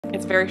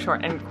It's very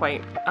short and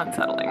quite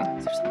unsettling.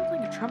 Is there someone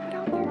playing a trumpet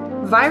out there?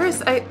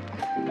 Virus,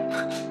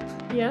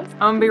 Yes? I'm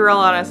gonna be real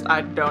honest,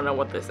 I don't know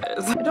what this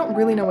is. I don't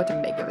really know what to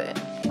make of it.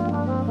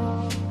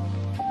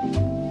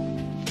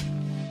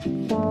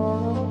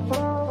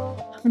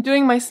 I'm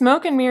doing my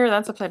smoke and mirror,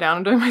 that's upside down.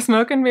 I'm doing my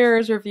smoke and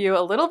mirrors review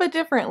a little bit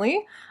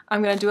differently.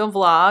 I'm gonna do a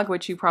vlog,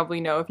 which you probably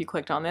know if you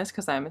clicked on this,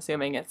 because I'm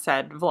assuming it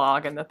said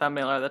vlog in the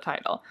thumbnail or the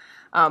title.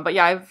 But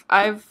yeah,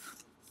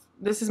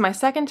 this is my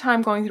second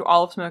time going through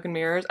all of Smoke and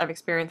Mirrors. I've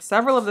experienced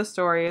several of the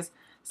stories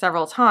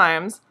several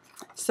times.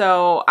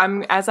 So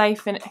as I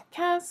finish,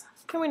 Kaz,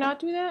 can we not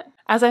do that?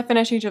 As I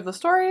finish each of the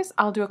stories,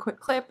 I'll do a quick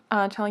clip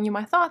telling you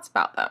my thoughts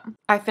about them.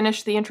 I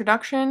finished the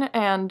introduction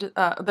and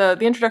the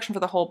introduction for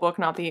the whole book,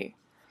 not the,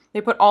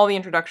 they put all the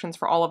introductions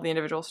for all of the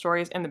individual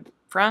stories in the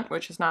front,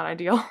 which is not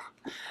ideal.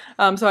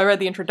 So I read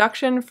the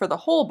introduction for the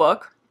whole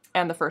book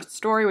and the first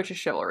story, which is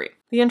Chivalry.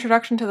 The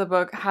introduction to the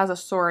book has a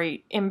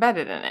story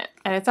embedded in it,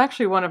 and it's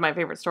actually one of my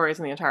favorite stories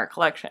in the entire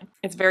collection.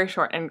 It's very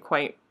short and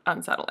quite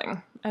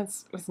unsettling.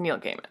 It's Neil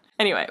Gaiman.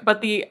 Anyway,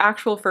 but the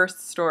actual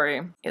first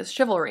story is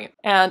Chivalry,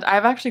 and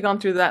I've actually gone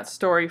through that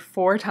story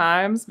 4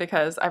 times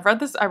because I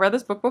read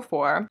this book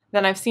before,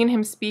 then I've seen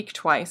him speak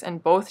twice,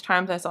 and both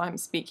times I saw him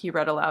speak he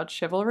read aloud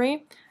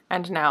Chivalry,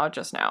 and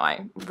just now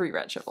I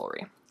reread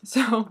Chivalry.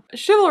 So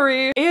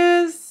Chivalry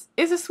is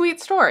a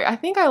sweet story. I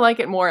think I like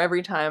it more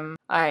every time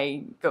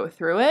I go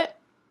through it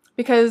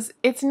because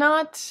it's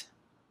not,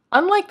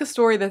 unlike the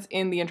story that's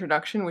in the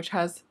introduction, which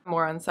has a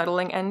more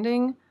unsettling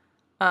ending,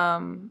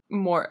 not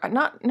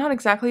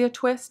exactly a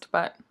twist,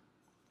 but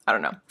I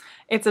don't know.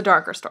 It's a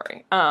darker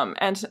story.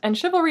 And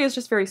Chivalry is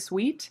just very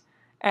sweet.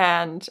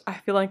 And I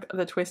feel like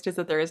the twist is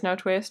that there is no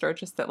twist, or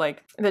just that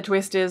like the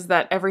twist is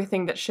that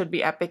everything that should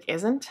be epic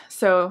isn't.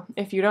 So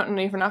if you're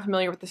not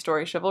familiar with the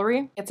story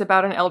Chivalry, it's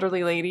about an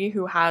elderly lady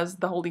who has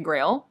the Holy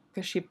Grail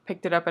because she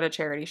picked it up at a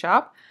charity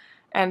shop.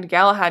 And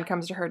Galahad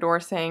comes to her door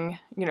saying,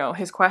 you know,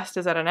 his quest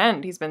is at an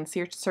end. He's been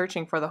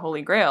searching for the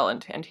Holy Grail,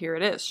 and here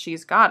it is.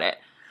 She's got it.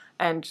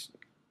 And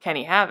can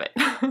he have it?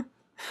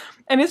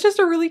 And it's just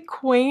a really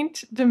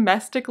quaint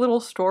domestic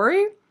little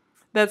story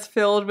that's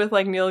filled with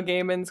like Neil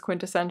Gaiman's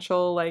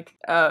quintessential like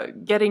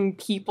getting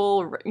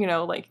people, you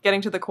know, like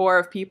getting to the core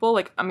of people.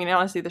 Like, I mean,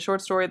 honestly, the short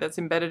story that's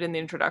embedded in the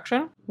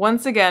introduction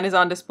once again is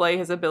on display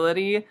his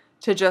ability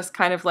to just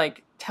kind of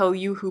like tell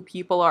you who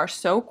people are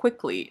so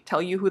quickly,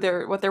 tell you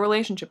what their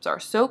relationships are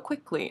so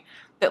quickly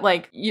that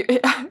like you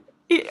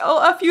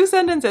a few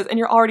sentences and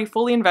you're already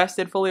fully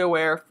invested, fully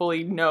aware,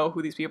 fully know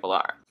who these people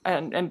are.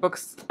 And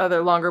books,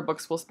 other longer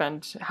books will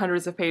spend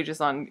hundreds of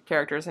pages on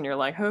characters and you're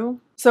like,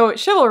 who? So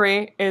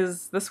Chivalry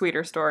is the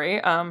sweeter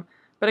story.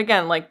 But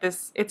again, like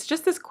this, it's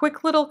just this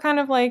quick little kind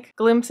of like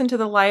glimpse into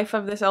the life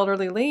of this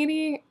elderly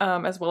lady,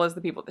 as well as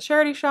the people at the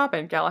charity shop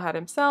and Galahad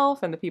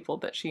himself and the people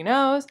that she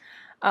knows.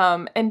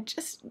 And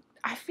just,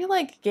 I feel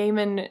like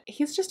Gaiman,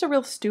 he's just a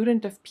real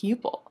student of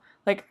people.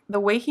 Like the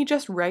way he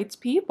just writes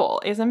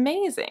people is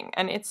amazing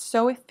and it's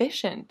so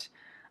efficient.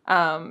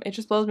 It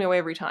just blows me away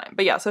every time.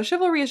 But yeah, so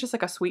Chivalry is just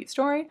like a sweet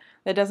story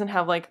that doesn't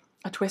have like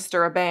a twist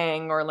or a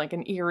bang or like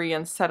an eerie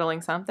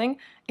unsettling something.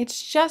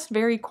 It's just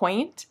very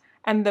quaint.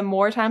 And the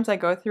more times I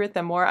go through it,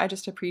 the more I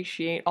just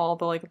appreciate all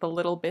the like the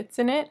little bits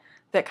in it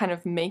that kind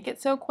of make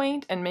it so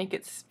quaint and make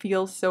it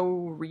feel so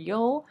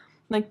real.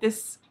 Like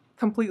this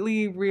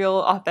completely real,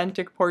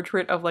 authentic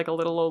portrait of like a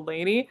little old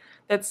lady.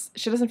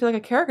 She doesn't feel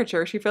like a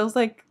caricature. She feels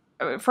like,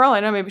 for all I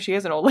know, maybe she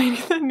is an old lady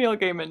that Neil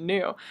Gaiman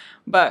knew,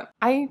 but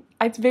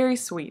it's very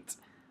sweet,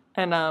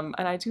 and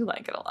I do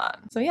like it a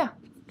lot. So yeah,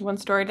 1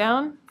 story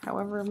down,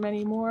 however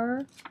many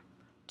more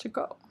to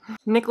go.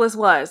 Nicholas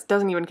Was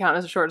doesn't even count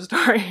as a short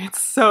story.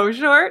 It's so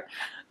short.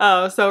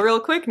 So real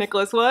quick,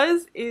 Nicholas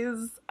Was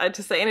is,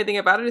 to say anything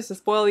about it is to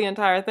spoil the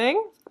entire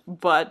thing,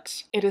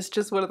 but it is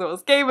just one of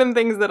those Gaiman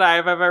things that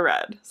I've ever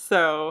read.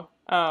 So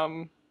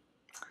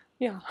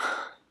yeah,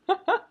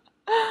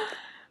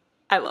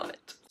 I love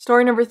it.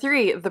 Story number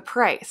 3, The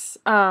Price.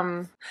 I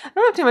don't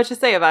have too much to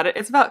say about it.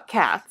 It's about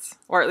cats,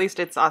 or at least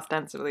it's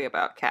ostensibly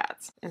about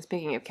cats. And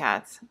speaking of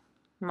cats,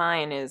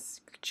 mine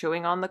is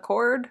chewing on the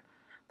cord,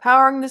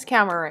 powering this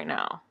camera right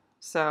now.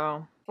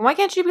 So why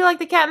can't you be like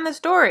the cat in the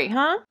story,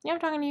 huh? Yeah, I'm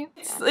talking to you.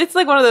 It's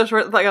like one of those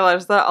short, like a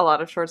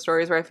lot of short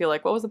stories where I feel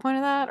like, what was the point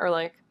of that? Or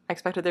like, I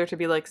expected there to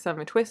be like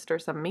some twist or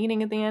some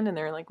meaning at the end and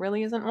there like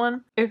really isn't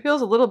one. It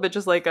feels a little bit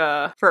just like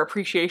for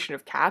appreciation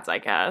of cats, I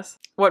guess.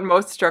 What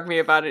most struck me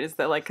about it is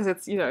that like, cause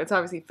it's, you know, it's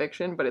obviously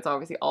fiction, but it's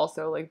obviously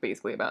also like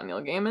basically about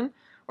Neil Gaiman,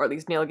 or at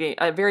least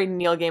a very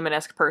Neil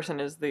Gaiman-esque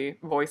person is the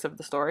voice of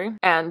the story.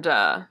 And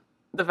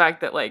the fact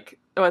that like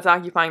what's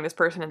occupying this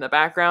person in the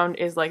background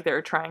is like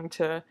they're trying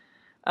to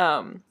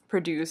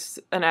produce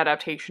an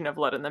adaptation of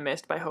Blood in the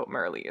Mist by Hope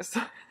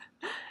Merleys.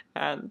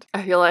 And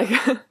I feel like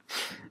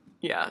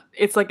yeah,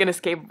 it's like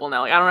inescapable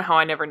now. Like, I don't know how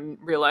I never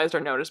realized or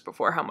noticed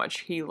before how much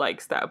he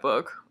likes that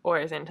book or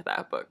is into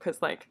that book.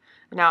 Because, like,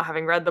 now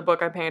having read the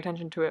book, I'm paying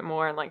attention to it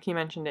more. And, like, he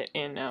mentioned it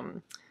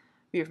in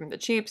View from the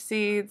Cheap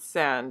Seats,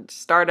 and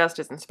Stardust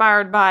is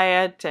inspired by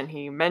it. And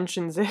he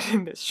mentions it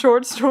in this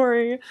short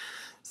story.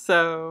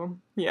 So,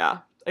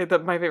 yeah,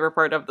 My favorite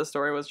part of the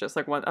story was just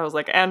like I was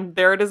like, and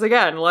there it is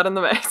again, lead in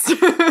the mix.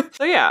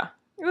 So yeah,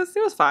 it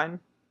was fine.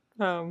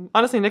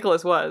 Honestly,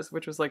 Nicholas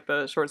which was like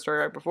the short story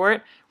right before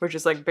it, which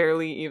is like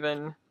barely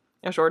even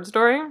a short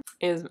story,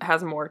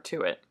 has more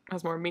to it,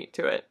 has more meat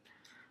to it.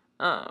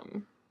 But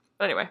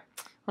anyway,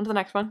 on to the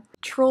next one.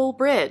 Troll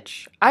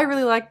Bridge. I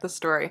really liked this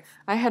story.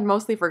 I had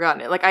mostly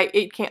forgotten it. Like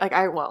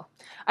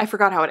I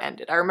forgot how it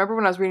ended. I remember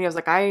when I was reading, I was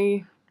like,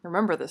 I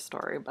remember this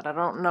story, but I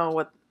don't know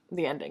what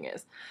the ending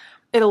is.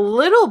 It a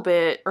little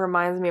bit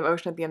reminds me of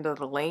Ocean at the End of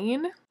the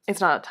Lane. It's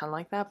not a ton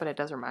like that, but it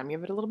does remind me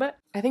of it a little bit.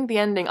 I think the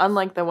ending,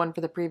 unlike the one for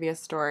the previous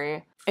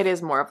story, it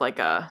is more of like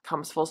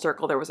comes full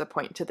circle. There was a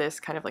point to this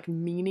kind of like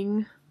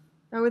meaning,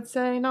 I would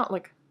say. Not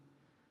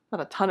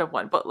a ton of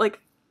one, but like,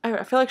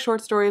 I feel like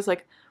short stories,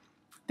 like,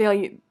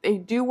 they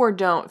do or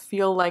don't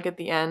feel like at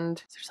the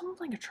end, is there someone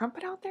playing a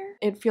trumpet out there?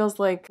 It feels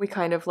like we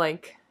kind of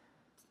like,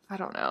 I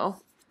don't know,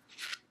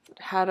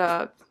 had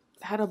a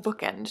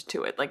bookend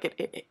to it. Like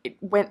it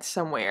went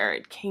somewhere,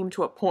 it came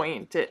to a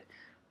point, it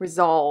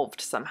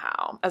resolved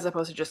somehow, as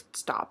opposed to just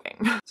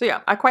stopping. So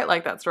yeah, I quite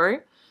like that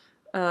story.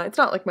 It's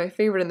not like my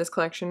favorite in this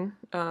collection,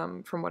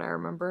 from what I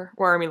remember.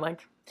 Or I mean,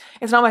 like,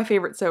 it's not my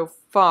favorite so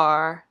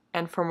far,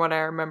 and from what I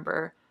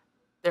remember,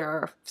 there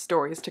are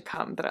stories to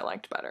come that I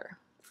liked better.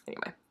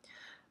 Anyway,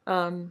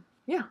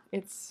 yeah,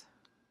 it's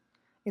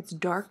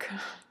dark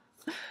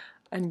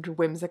and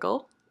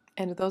whimsical,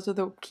 and those are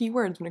the key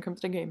words when it comes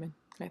to Gaiman,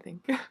 I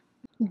think.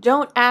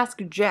 Don't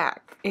Ask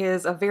Jack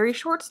is a very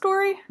short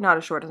story. Not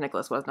as short as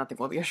Nicholas was. Nothing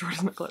will be as short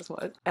as Nicholas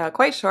was.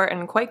 Quite short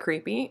and quite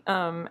creepy.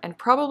 And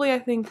probably, I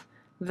think,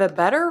 the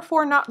better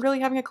for not really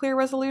having a clear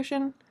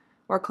resolution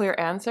or clear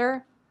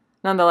answer.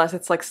 Nonetheless,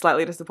 it's like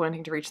slightly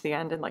disappointing to reach the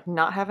end and like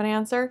not have an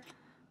answer.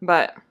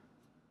 But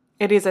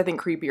it is, I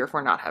think, creepier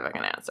for not having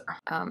an answer.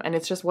 And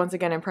it's just once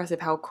again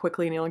impressive how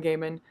quickly Neil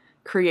Gaiman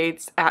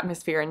creates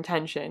atmosphere and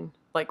tension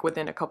like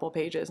within a couple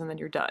pages and then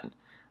you're done.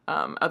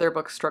 Other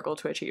books struggle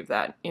to achieve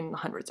that in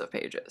hundreds of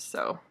pages.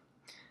 So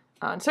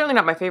certainly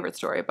not my favorite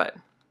story, but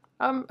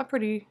a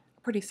pretty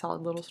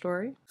solid little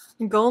story.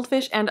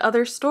 Goldfish and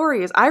Other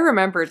Stories. I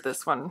remembered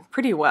this one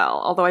pretty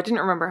well, although I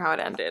didn't remember how it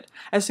ended.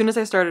 As soon as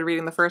I started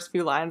reading the first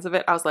few lines of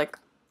it, I was like,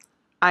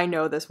 I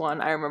know this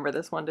one. I remember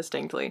this one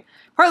distinctly.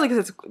 Partly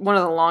because it's one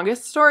of the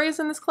longest stories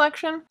in this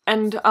collection,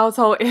 and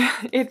also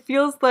it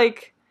feels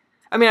like,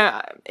 I mean,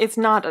 it's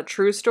not a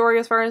true story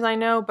as far as I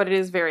know, but it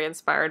is very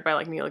inspired by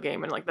like Neil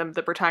Gaiman. Like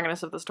the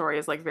protagonist of the story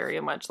is like very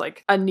much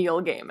like a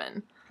Neil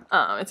Gaiman.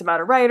 It's about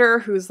a writer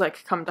who's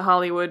like come to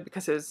Hollywood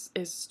because his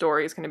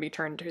story is going to be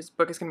his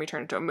book is going to be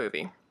turned into a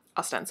movie,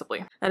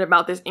 ostensibly. And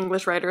about this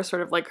English writer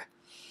sort of like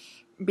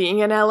being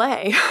in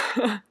LA,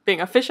 being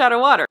a fish out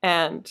of water.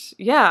 And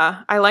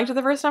yeah, I liked it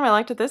the first time, I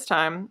liked it this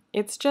time.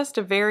 It's just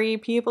a very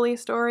people-y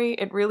story.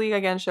 It really,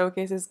 again,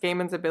 showcases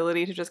Gaiman's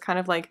ability to just kind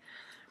of like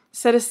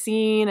set a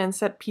scene and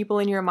set people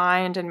in your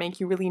mind and make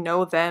you really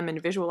know them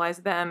and visualize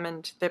them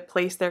and the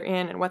place they're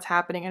in and what's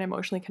happening and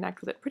emotionally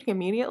connect with it pretty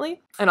immediately.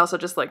 And also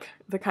just like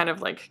the kind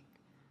of like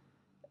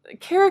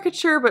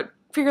caricature, but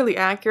fairly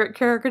accurate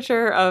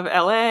caricature of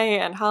LA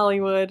and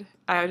Hollywood.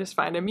 I just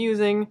find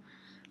amusing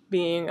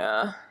being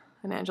an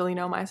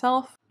Angelino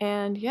myself.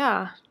 And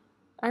yeah,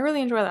 I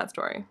really enjoy that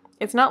story.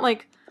 It's not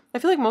like, I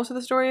feel like most of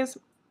the stories,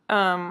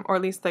 or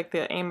at least like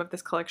the aim of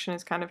this collection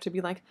is kind of to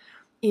be like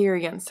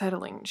eerie,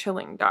 unsettling,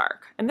 chilling,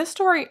 dark. And this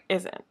story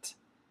isn't.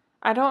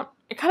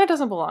 It kind of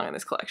doesn't belong in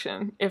this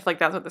collection, if like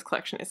that's what this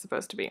collection is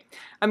supposed to be.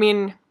 I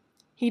mean,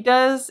 he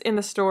does in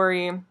the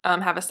story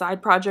have a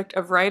side project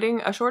of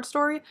writing a short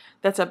story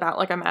that's about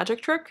like a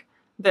magic trick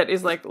that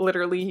is like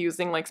literally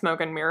using like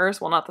smoke and mirrors.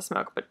 Well, not the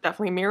smoke, but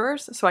definitely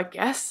mirrors. So I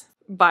guess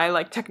by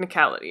like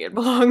technicality it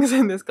belongs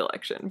in this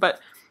collection. But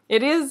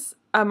it is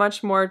a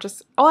much more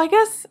just, oh,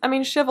 I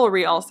mean,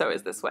 Chivalry also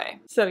is this way.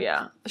 So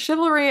yeah,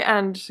 Chivalry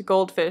and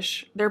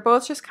Goldfish, they're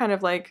both just kind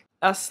of like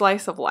a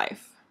slice of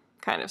life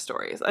kind of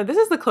stories. This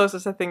is the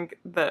closest I think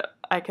that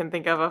I can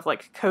think of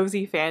like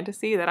cozy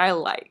fantasy that I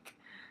like,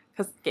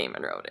 because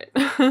Gaiman wrote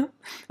it.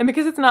 And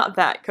because it's not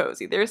that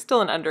cozy, there's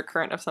still an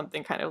undercurrent of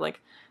something kind of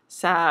like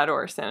sad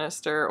or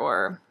sinister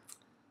or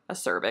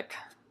acerbic.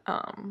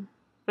 But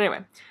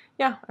anyway,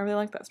 yeah, I really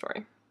like that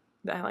story.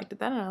 I liked it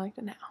then and I liked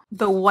it now.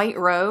 The White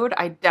Road,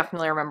 I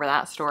definitely remember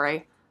that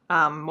story.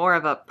 More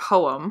of a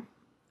poem.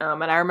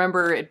 And I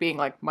remember it being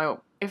like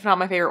if not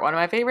my favorite, one of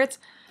my favorites.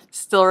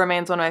 Still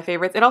remains one of my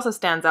favorites. It also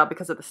stands out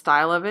because of the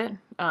style of it.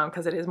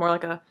 Because it is more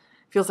like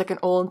feels like an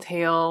old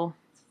tale,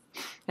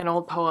 an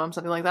old poem,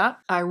 something like that.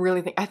 I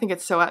think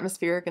it's so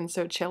atmospheric and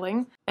so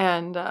chilling.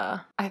 And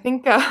I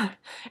think in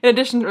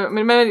addition, I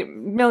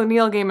mean,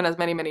 Neil Gaiman has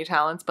many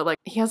talents, but like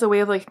he has a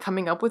way of like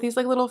coming up with these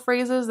like little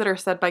phrases that are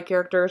said by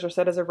characters or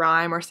said as a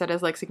rhyme or said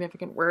as like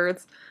significant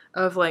words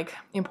of like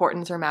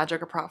importance or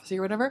magic or prophecy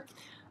or whatever.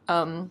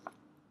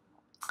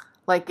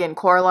 Like in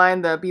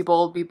Coraline, the be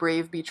bold, be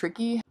brave, be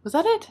tricky. Was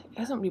that it? It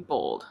doesn't be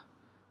bold.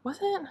 Was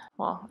it?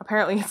 Well,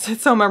 apparently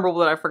it's so memorable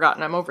that I've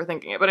forgotten. I'm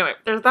overthinking it. But anyway,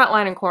 there's that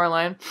line in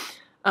Coraline.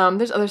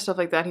 There's other stuff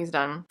like that he's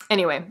done.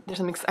 Anyway, there's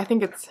something, I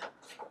think it's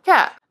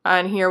cat.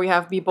 And here we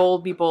have be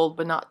bold,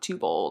 but not too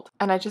bold.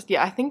 And I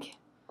think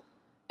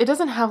it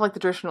doesn't have like the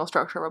traditional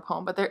structure of a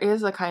poem, but there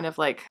is a kind of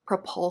like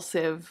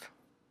propulsive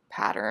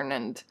pattern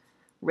and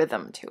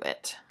rhythm to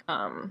it.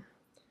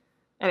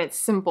 And it's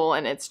simple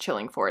and it's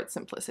chilling for its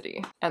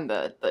simplicity. And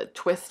the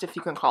twist, if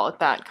you can call it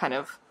that, kind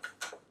of,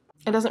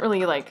 it doesn't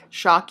really like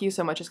shock you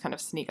so much as kind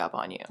of sneak up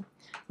on you,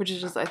 which is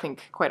just, I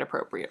think, quite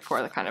appropriate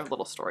for the kind of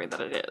little story that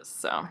it is.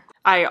 So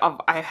I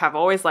have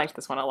always liked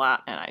this one a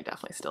lot, and I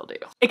definitely still do.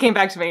 It came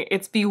back to me.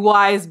 It's be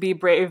wise, be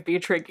brave, be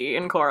tricky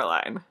in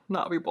Coraline,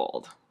 not be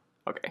bold.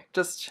 Okay,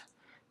 just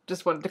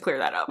wanted to clear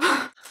that up.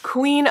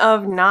 Queen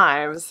of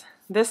Knives.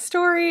 This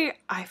story,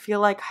 I feel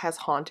like, has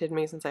haunted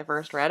me since I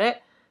first read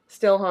it.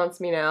 Still haunts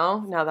me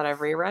now that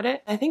I've reread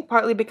it. I think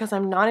partly because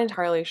I'm not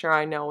entirely sure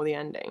I know the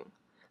ending.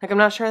 Like, I'm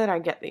not sure that I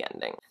get the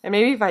ending. And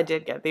maybe if I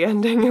did get the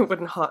ending, it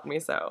wouldn't haunt me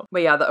so.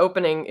 But yeah, the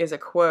opening is a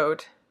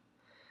quote.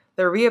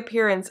 The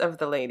reappearance of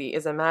the lady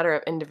is a matter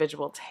of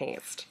individual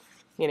taste.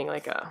 Meaning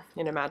like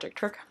in a magic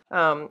trick.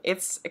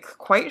 It's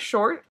quite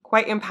short,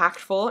 quite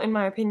impactful in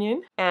my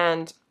opinion.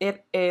 And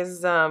it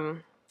is,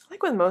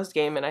 like with most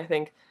Gaiman, I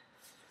think,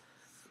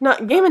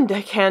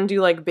 Gaiman can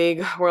do like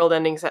big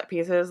world-ending set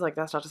pieces, like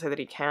that's not to say that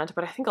he can't,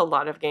 but I think a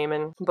lot of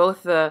Gaiman,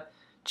 both the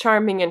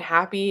charming and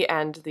happy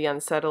and the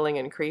unsettling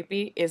and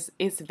creepy, is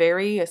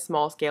very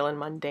small scale and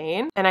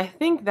mundane. And I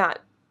think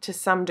that to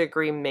some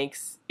degree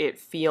makes it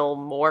feel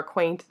more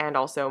quaint and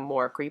also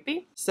more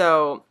creepy.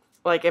 So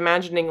like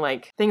imagining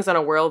like things on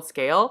a world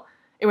scale,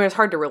 it was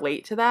hard to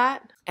relate to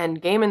that.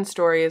 And Gaiman's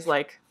stories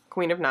like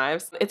Queen of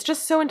Knives, it's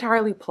just so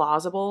entirely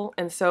plausible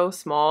and so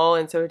small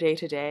and so day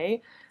to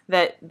day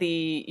that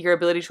your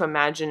ability to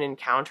imagine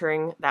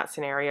encountering that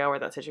scenario or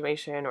that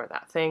situation or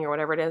that thing or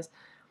whatever it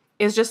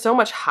is just so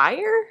much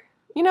higher.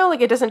 You know, like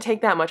it doesn't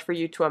take that much for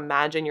you to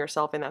imagine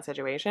yourself in that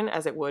situation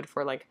as it would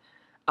for like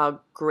a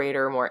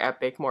greater, more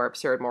epic, more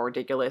absurd, more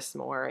ridiculous,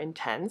 more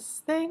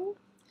intense thing.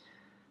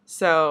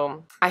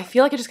 So I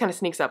feel like it just kind of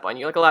sneaks up on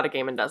you. Like a lot of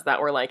Gaiman does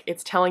that, where like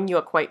it's telling you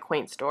a quite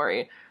quaint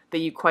story that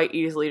you quite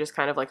easily just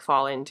kind of like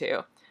fall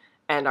into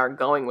and are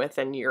going with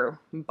and you're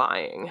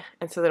buying.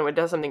 And so then when it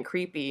does something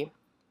creepy,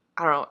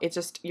 I don't know, it's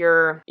just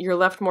you're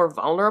left more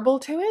vulnerable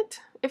to it,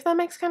 if that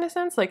makes kind of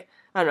sense. Like,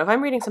 I don't know, if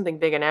I'm reading something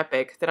big and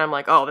epic, then I'm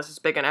like, oh, this is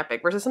big and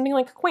epic, versus something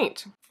like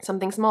quaint,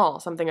 something small,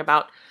 something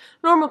about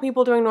normal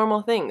people doing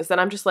normal things, then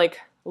I'm just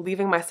like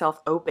leaving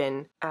myself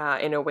open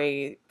in a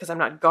way, because I'm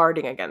not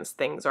guarding against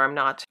things, or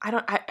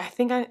I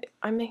think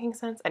I'm making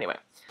sense. Anyway,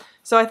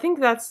 so I think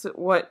that's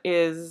what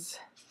is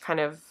kind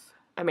of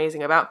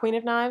amazing about Queen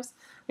of Knives.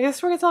 Like, the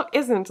story itself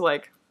isn't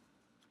like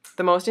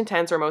the most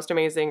intense or most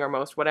amazing or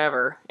most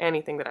whatever,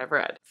 anything that I've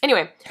read.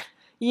 Anyway,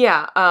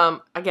 yeah,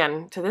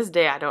 again, to this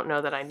day, I don't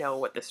know that I know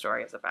what this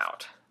story is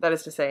about. That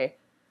is to say,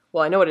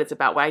 well, I know what it's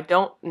about. What I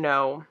don't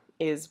know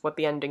is what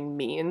the ending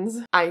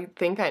means. I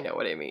think I know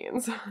what it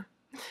means,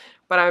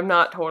 but I'm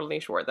not totally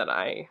sure that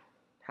I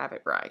have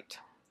it right.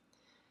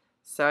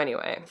 So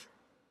anyway,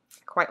 I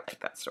quite like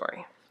that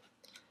story.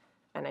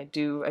 And I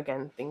do,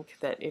 again, think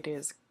that it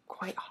is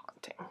quite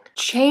haunting.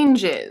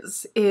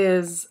 Changes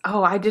is,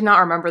 oh, I did not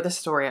remember this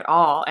story at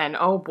all. And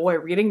oh boy,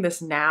 reading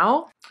this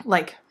now,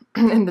 like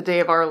in the day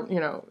of our,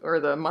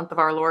 or the month of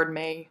our Lord,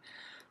 May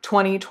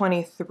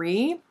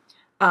 2023,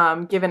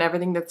 given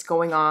everything that's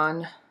going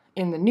on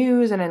in the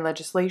news and in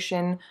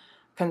legislation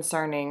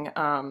concerning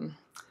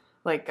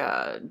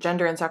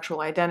gender and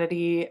sexual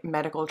identity,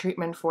 medical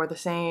treatment for the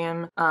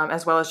same,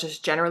 as well as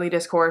just generally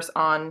discourse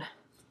on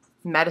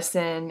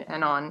medicine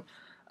and on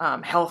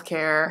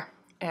healthcare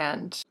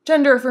and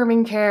gender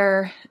affirming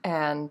care,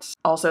 and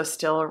also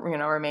still,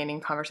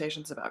 remaining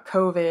conversations about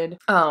COVID.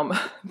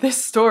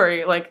 This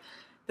story, like,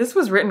 this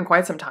was written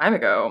quite some time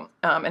ago,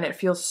 and it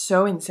feels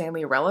so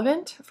insanely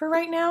relevant for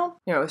right now.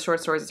 With short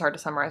stories, it's hard to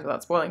summarize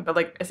without spoiling, but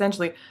like,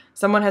 essentially,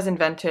 someone has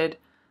invented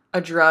a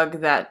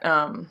drug that,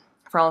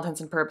 for all intents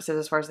and purposes,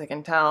 as far as they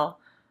can tell,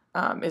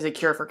 is a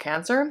cure for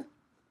cancer.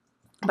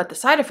 But the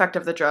side effect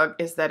of the drug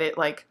is that it,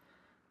 like,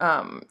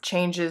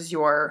 changes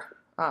your,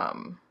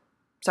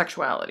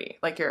 sexuality,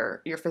 like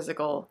your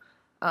physical,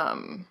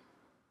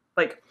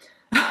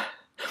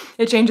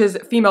 it changes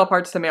female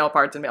parts to male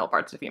parts and male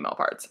parts to female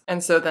parts.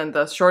 And so then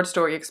the short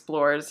story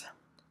explores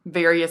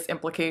various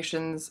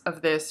implications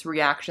of this,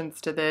 reactions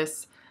to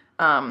this,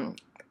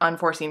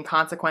 unforeseen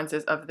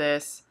consequences of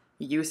this,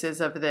 uses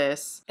of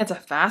this. It's a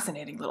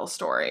fascinating little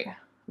story.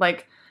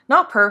 Like,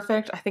 not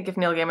perfect. I think if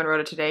Neil Gaiman wrote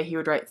it today, he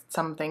would write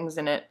some things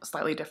in it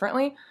slightly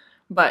differently,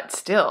 but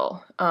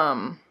still,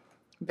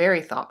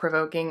 very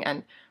thought-provoking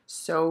and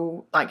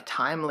so, like,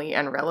 timely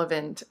and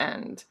relevant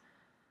and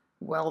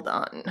well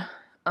done.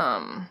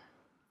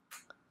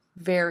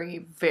 Very,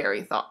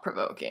 very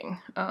thought-provoking.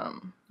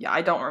 Yeah,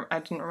 I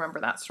didn't remember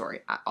that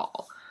story at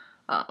all.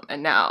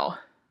 And now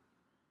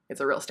it's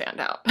a real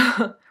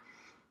standout.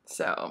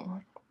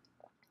 So,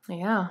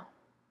 yeah,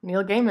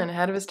 Neil Gaiman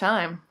ahead of his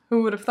time.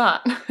 Who would have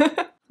thought?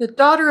 The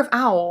Daughter of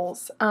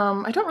Owls.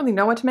 I don't really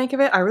know what to make of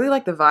it. I really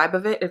like the vibe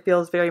of it. It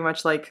feels very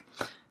much like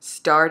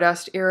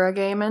Stardust era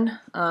Gaiman.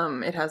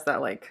 It has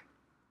that, like,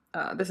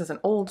 this is an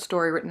old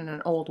story written in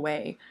an old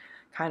way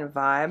kind of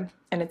vibe,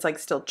 and it's like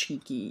still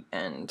cheeky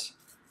and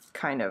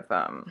kind of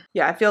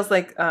yeah, it feels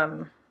like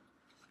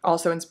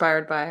also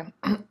inspired by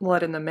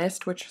Blood in the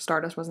Mist, which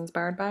Stardust was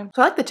inspired by.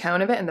 So I like the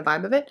tone of it and the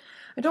vibe of it.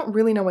 I don't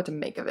really know what to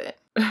make of it.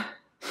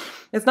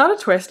 It's not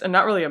a twist and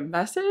not really a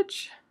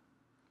message.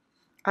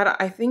 I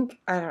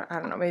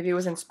don't know, maybe it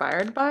was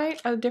inspired by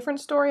a different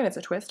story and it's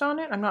a twist on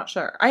it. I'm not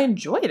sure. I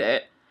enjoyed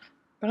it,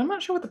 but I'm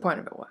not sure what the point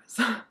of it was.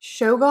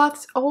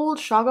 Shoggoth's old?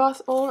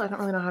 I don't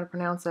really know how to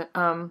pronounce it.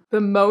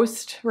 The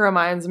most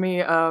reminds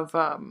me of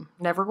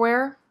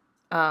Neverwhere,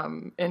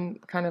 in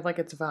kind of like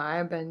its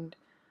vibe and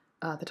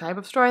the type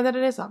of story that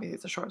it is. Obviously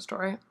it's a short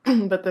story,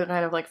 but the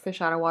kind of like fish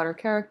out of water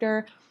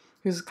character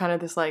who's kind of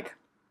this like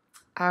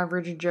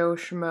average Joe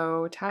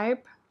Schmo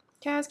type.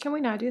 Kaz, can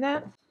we not do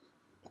that?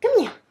 Come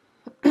here.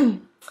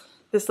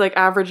 This like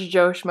average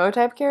Joe Schmo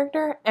type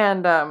character,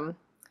 and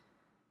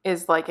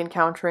is like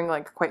encountering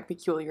like quite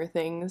peculiar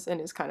things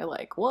and is kind of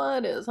like,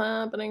 what is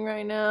happening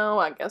right now?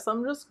 I guess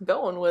I'm just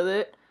going with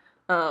it.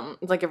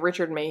 It's like if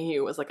Richard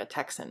Mayhew was like a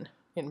Texan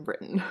in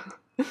Britain.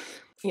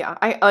 Yeah,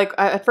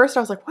 at first I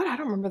was like, what? I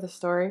don't remember this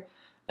story.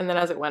 And then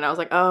as it went, I was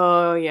like,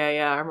 oh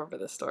yeah, I remember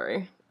this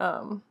story.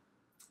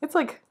 It's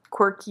like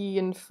quirky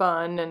and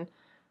fun and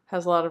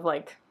has a lot of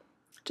like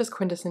just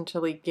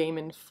quintessentially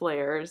Gaiman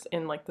flares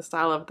in like the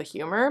style of the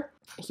humor.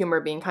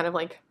 Humor being kind of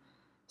like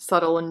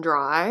subtle and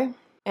dry,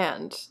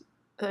 and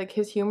like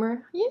his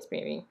humor, yes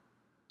baby,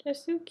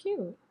 just so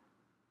cute.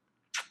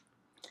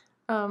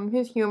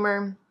 His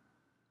humor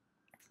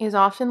is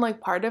often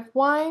like part of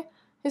why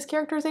his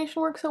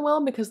characterization works so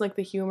well, because like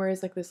the humor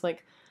is like this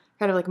like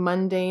kind of like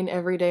mundane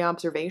everyday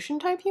observation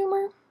type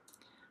humor.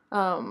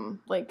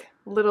 Like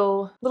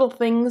little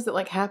things that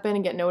like happen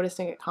and get noticed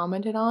and get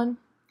commented on.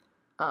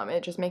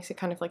 It just makes it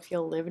kind of like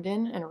feel lived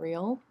in and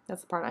real.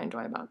 That's the part I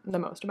enjoy the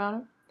most about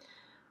it.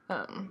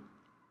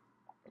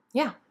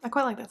 Yeah, I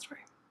quite like that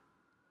story.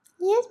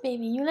 Yes,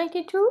 baby, you liked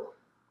it too?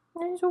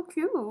 That's so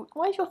cute.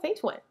 Why is your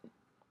face wet?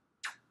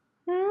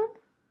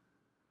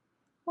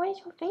 Why is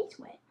your face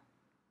wet?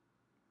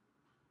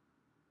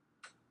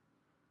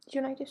 Did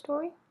you like the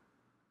story?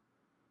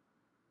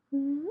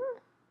 Did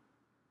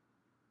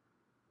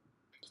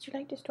you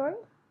like the story?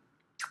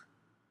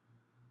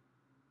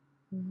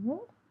 Yeah.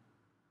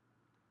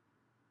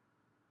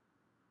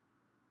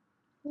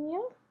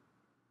 You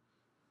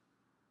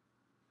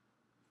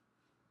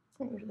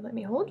don't usually let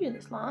me hold you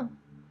this long.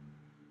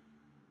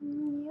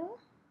 Yeah.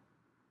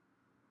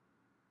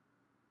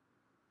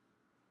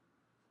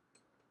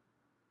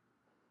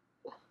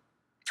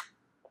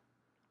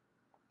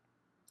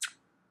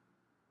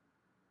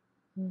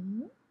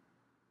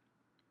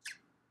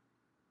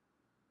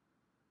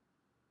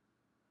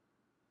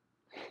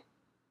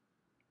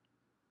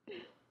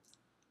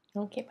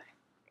 Okay, bye.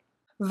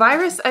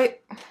 Virus,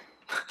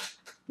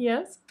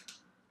 yes?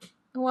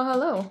 Well,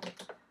 hello.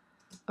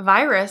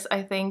 Virus,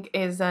 I think,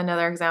 is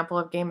another example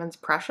of Gaiman's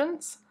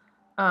prescience.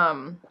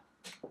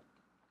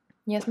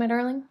 Yes, my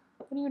darling?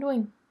 What are you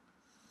doing?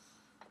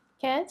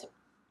 Cat?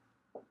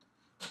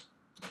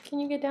 Can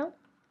you get down?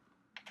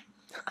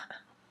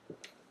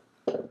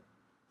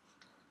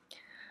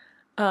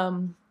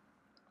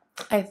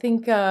 I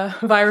think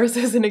Virus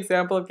is an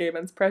example of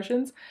Gaiman's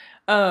prescience,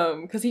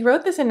 because he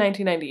wrote this in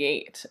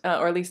 1998,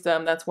 or at least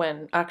that's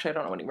when, actually I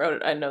don't know when he wrote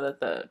it. I know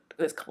that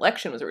this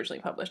collection was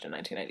originally published in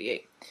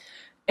 1998.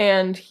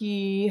 And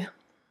he,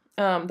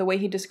 the way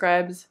he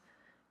describes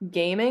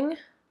gaming,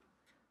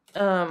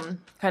 kind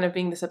of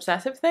being this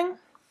obsessive thing,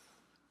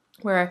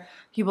 where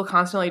people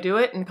constantly do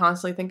it and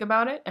constantly think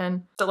about it,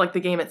 and so like the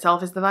game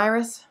itself is the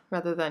virus,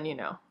 rather than, you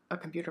know, a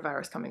computer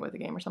virus coming with the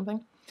game or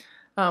something,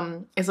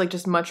 is like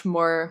just much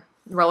more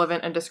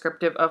relevant and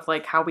descriptive of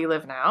like how we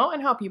live now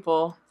and how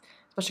people,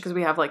 especially because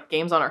we have like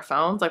games on our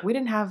phones, like we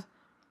didn't have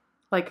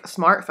like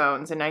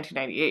smartphones in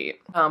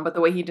 1998, but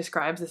the way he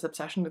describes this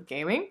obsession with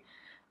gaming,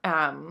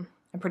 and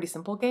pretty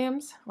simple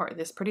games, or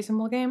this pretty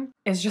simple game,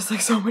 is just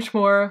like so much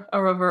more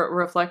of a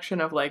reflection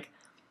of like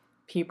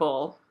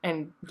people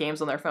and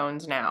games on their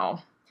phones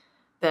now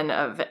than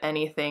of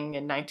anything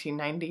in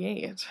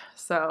 1998.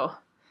 So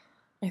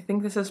I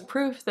think this is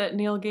proof that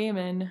Neil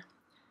Gaiman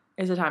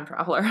is a time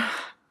traveler.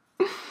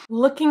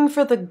 Looking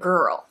for the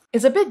Girl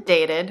is a bit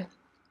dated,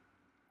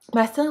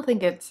 but I still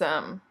think it's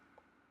a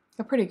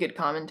pretty good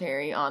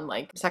commentary on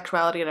like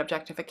sexuality and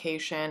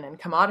objectification and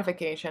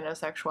commodification of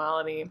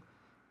sexuality,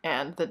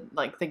 and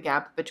the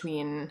gap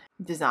between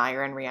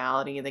desire and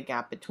reality, the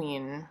gap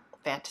between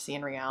fantasy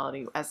and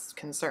reality as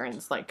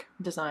concerns like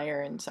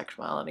desire and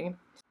sexuality.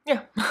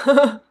 Yeah.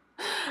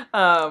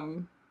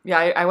 Yeah,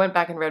 I went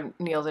back and read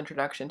Neil's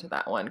introduction to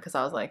that one because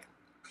I was like,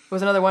 it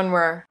was another one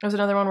where I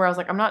was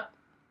like, I'm not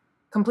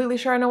completely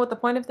sure I know what the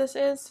point of this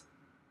is,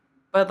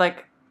 but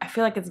like I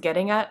feel like it's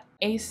getting at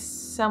a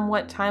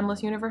somewhat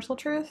timeless universal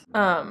truth.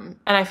 And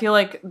I feel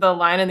like the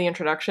line in the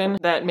introduction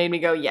that made me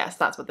go, yes,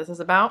 that's what this is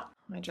about.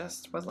 I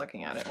just was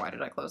looking at it. Why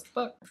did I close the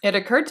book? It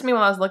occurred to me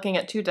while I was looking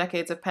at 2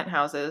 decades of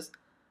penthouses,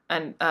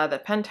 and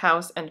that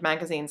Penthouse and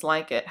magazines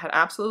like it had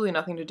absolutely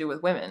nothing to do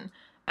with women,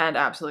 and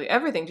absolutely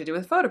everything to do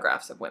with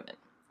photographs of women.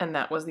 And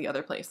that was the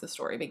other place the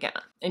story began.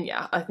 And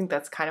yeah, I think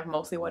that's kind of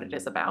mostly what it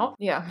is about.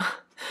 Yeah,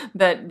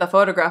 that the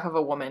photograph of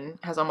a woman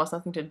has almost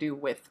nothing to do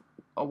with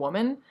a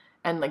woman,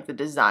 and like the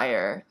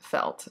desire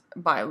felt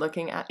by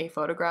looking at a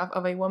photograph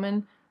of a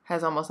woman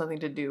has almost nothing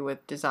to do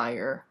with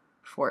desire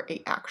for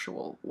a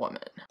actual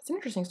woman. It's an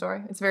interesting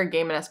story. It's a very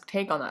Gaiman-esque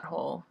take on that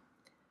whole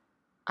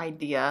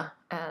idea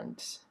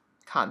and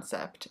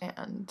concept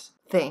and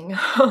thing.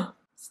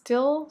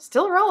 Still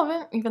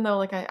relevant, even though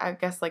like I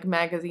guess like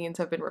magazines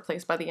have been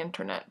replaced by the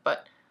internet,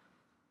 but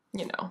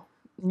you know,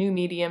 new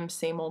medium,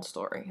 same old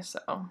story.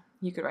 So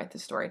you could write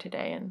this story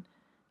today and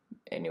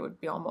it would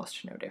be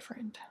almost no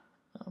different.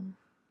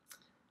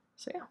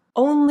 So yeah.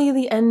 Only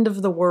the End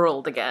of the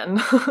World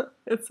again.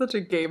 It's such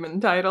a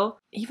Gaiman title.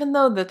 Even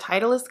though the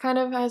title is kind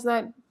of has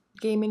that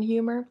Gaiman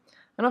humor,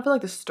 I don't feel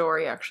like the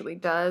story actually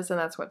does, and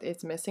that's what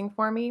it's missing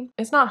for me.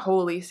 It's not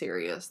wholly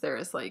serious. There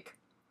is like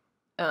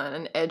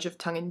an edge of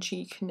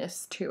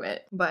tongue-in-cheekness to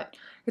it, but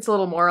it's a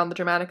little more on the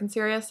dramatic and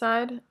serious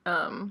side.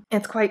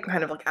 It's quite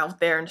kind of like out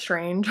there and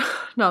strange.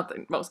 Not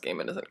that most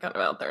Gaiman isn't kind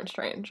of out there and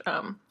strange.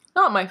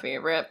 Not my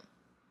favorite.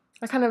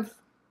 I kind of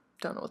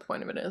don't know what the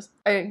point of it is.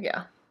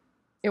 Yeah.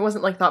 It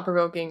wasn't like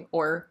thought-provoking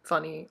or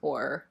funny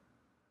or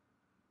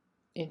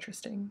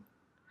interesting.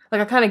 Like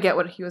I kind of get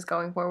what he was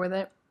going for with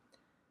it.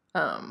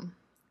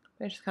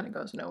 It just kind of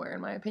goes nowhere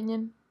in my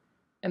opinion.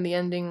 And the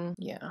ending,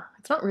 yeah,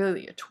 it's not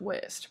really a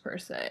twist per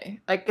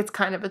se. Like it's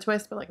kind of a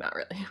twist, but like not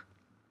really.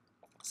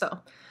 So,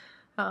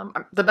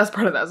 the best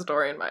part of that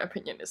story in my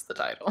opinion is the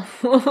title.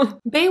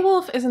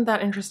 Beowulf isn't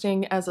that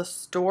interesting as a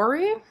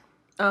story,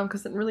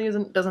 because it really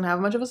doesn't have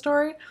much of a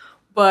story.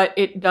 But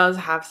it does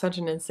have such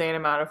an insane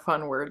amount of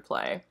fun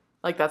wordplay.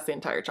 Like, that's the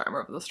entire charm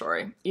of the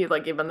story.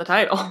 Like, even the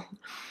title.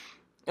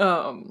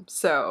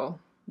 So,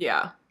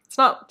 yeah. It's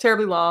not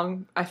terribly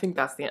long. I think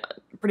that's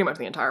pretty much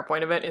the entire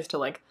point of it, is to,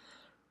 like,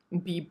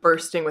 be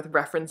bursting with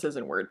references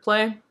and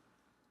wordplay.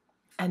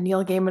 And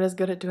Neil Gaiman is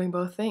good at doing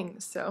both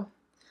things, so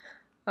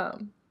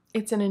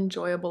it's an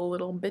enjoyable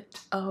little bit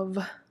of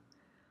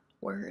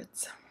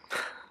words.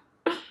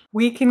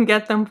 We Can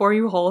Get Them For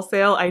You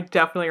Wholesale. I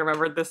definitely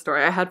remembered this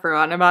story. I had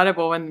forgotten about it,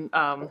 but when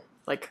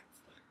like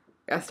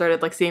I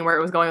started like seeing where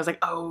it was going, I was like,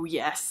 oh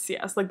yes.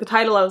 Like the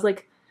title, I was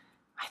like,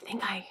 I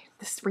think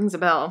this rings a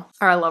bell.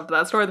 Or I loved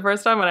that story the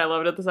first time and I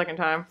loved it the second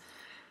time.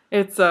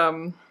 It's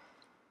the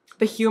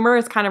humor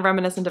is kind of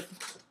reminiscent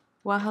of,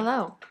 well,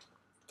 hello.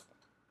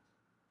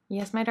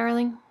 Yes, my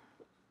darling.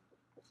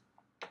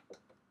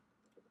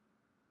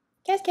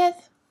 Yes.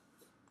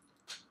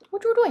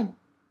 What you doing?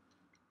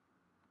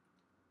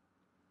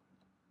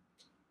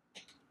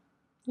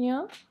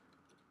 Yeah.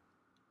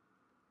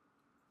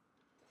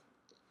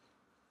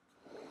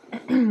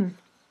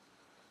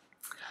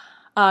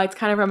 It's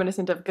kind of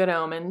reminiscent of Good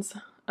Omens.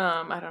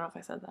 I don't know if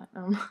I said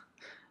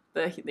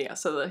that.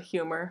 So the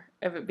humor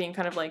of it being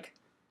kind of like,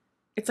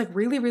 it's like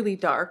really, really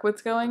dark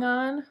what's going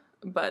on,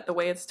 but the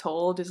way it's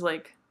told is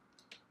like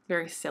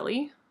very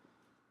silly.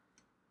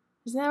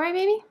 Isn't that right,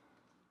 baby?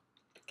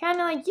 Kind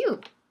of like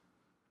you.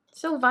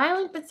 So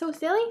violent, but so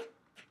silly.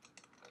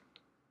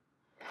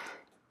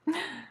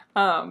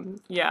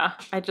 Yeah,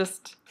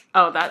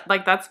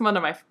 that's one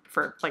of my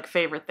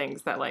favorite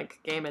things that like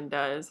Gaiman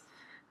does,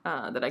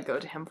 that I go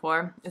to him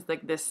for, is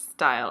like this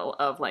style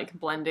of like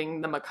blending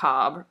the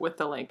macabre with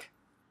the like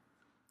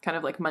kind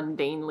of like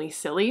mundanely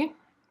silly,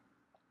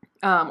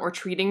 or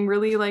treating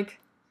really like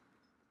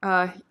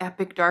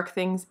epic dark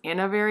things in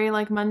a very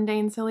like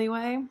mundane silly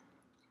way.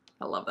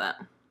 I love that.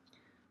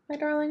 My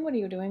darling, what are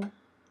you doing?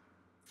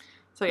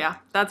 So yeah,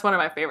 that's one of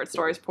my favorite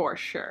stories for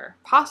sure.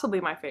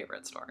 Possibly my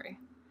favorite story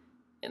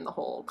in the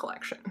whole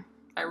collection.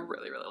 I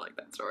really, really like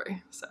that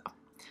story. So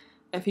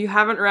if you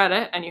haven't read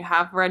it and you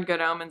have read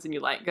Good Omens and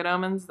you like Good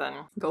Omens, then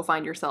go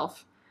find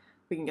yourself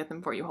We Can Get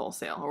Them For You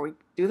Wholesale, or We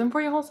Do Them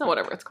For You Wholesale,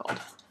 whatever it's called.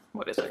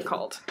 What is it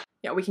called?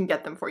 Yeah, We Can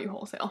Get Them For You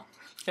Wholesale.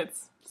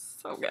 It's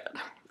so good.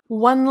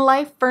 One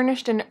Life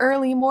Furnished in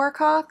Early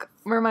Moorcock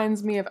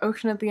reminds me of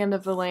Ocean at the End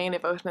of the Lane,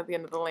 if Ocean at the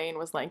End of the Lane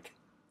was like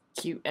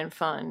cute and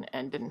fun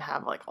and didn't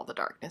have like all the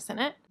darkness in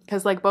it.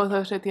 Because like both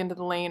Ocean at the End of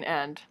the Lane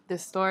and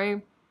this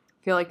story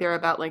feel like they're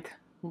about like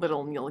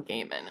little Neil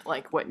Gaiman,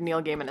 like what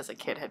Neil Gaiman as a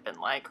kid had been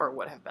like or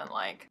would have been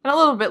like, and a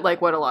little bit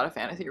like what a lot of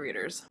fantasy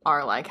readers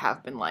are like,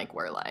 have been like,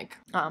 were like.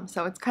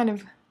 So it's kind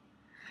of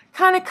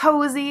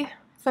cozy,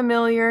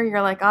 familiar.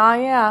 You're like, oh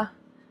yeah,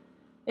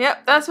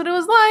 yep, that's what it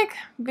was like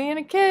being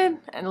a kid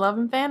and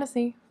loving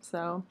fantasy.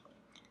 So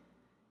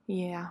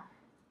yeah,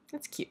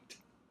 it's cute.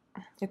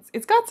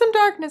 It's got some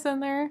darkness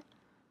in there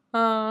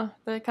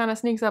that kind of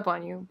sneaks up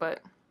on you, but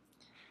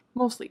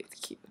mostly it's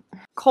cute.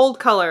 Cold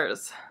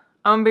Colors.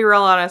 I'm gonna be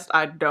real honest,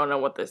 I don't know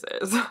what this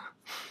is.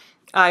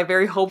 I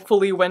very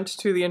hopefully went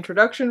to the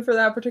introduction for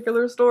that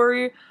particular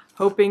story,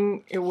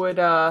 hoping it would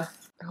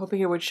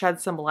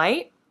shed some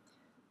light.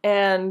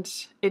 And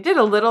it did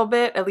a little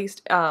bit, at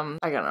least, I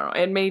don't know,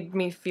 it made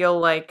me feel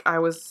like I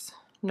was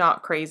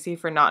not crazy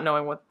for not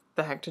knowing what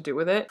the heck to do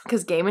with it.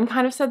 Because Gaiman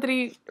kind of said that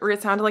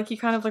it sounded like he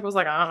kind of like was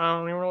like, I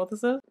don't even know what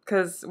this is.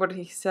 Because what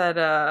he said,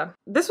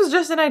 this was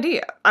just an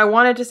idea. I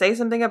wanted to say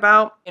something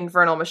about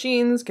infernal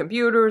machines,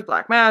 computers,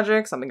 black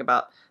magic, something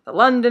about the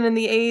London in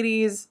the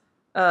 80s,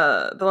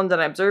 the London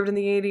I observed in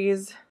the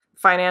 80s,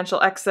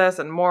 financial excess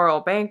and moral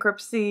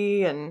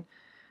bankruptcy, and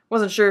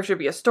wasn't sure if it should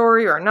be a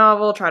story or a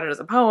novel, tried it as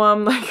a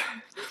poem, like...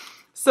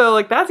 So,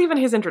 like, that's even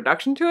his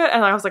introduction to it,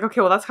 and I was like,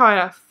 okay, well, that's how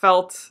I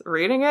felt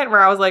reading it,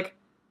 where I was like,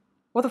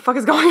 what the fuck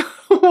is going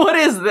on? What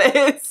is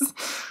this?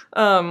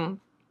 I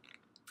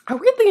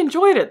really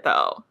enjoyed it,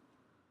 though.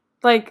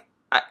 Like,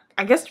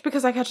 I guess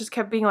because I just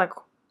kept being like,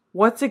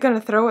 what's it gonna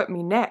throw at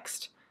me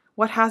next?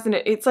 What hasn't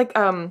it? It's like,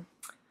 I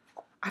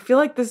feel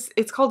like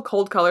it's called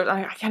Cold Colors.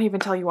 I can't even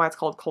tell you why it's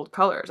called Cold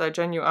Colors.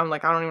 I'm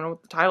like, I don't even know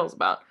what the title's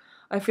about.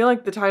 I feel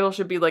like the title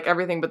should be, like,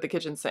 everything but the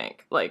kitchen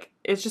sink. Like,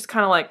 it's just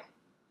kind of like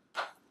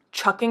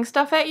chucking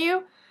stuff at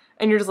you,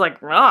 and you're just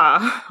like,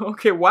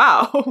 okay,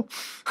 wow.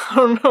 I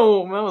don't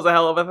know, that was a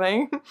hell of a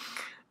thing.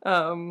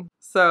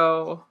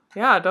 So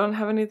yeah, I don't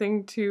have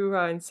anything too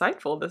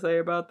insightful to say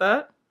about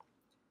that.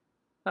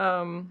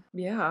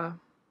 Yeah.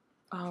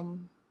 I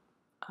don't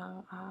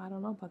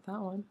know about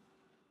that one.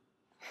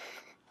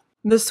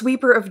 The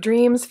Sweeper of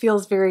Dreams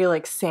feels very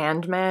like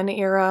Sandman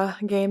era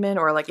Gaiman,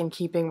 or like in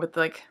keeping with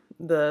like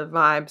the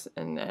vibes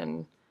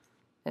and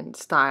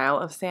style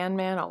of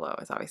Sandman, although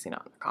it's obviously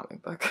not in the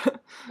comic book.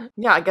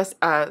 Yeah, I guess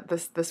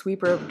the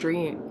Sweeper of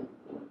Dreams.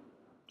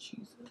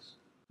 Jesus.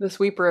 The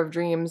Sweeper of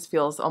Dreams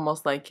feels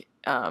almost like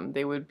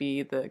they would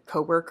be the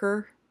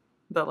coworker,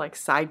 the like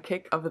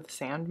sidekick of the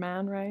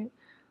Sandman, right?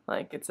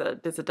 Like it's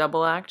a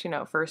double act, you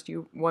know. First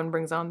one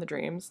brings on the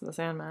dreams, the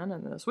Sandman,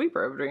 and the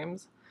Sweeper of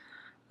Dreams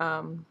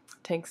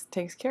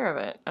takes care of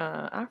it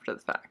after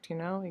the fact, you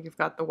know. You've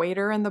got the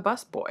waiter and the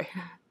busboy.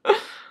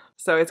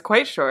 So it's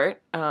quite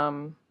short.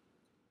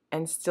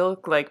 And still,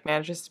 like,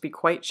 manages to be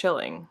quite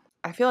chilling.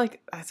 I feel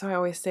like, that's why I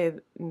always say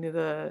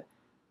the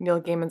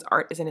Neil Gaiman's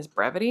art is in his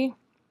brevity.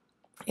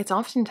 It's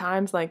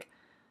oftentimes, like,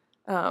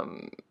 I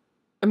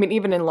mean,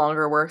 even in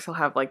longer works, he'll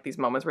have, like, these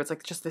moments where it's,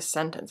 like, just this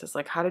sentence. It's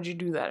like, how did you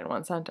do that in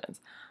one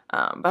sentence?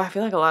 But I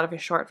feel like a lot of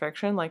his short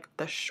fiction, like,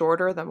 the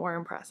shorter, the more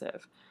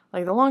impressive.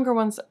 Like, the longer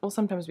ones will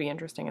sometimes be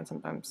interesting and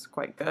sometimes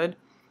quite good.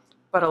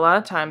 But a lot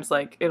of times,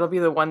 like, it'll be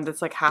the one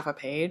that's, like, half a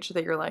page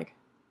that you're like,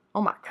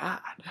 oh my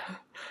god,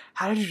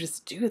 how did you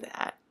just do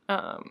that?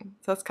 So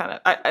that's kind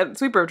of...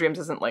 Sweeper of Dreams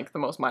isn't, like, the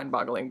most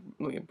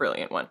mind-bogglingly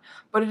brilliant one,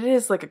 but it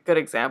is, like, a good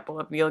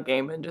example of Neil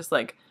Gaiman just,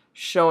 like,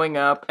 showing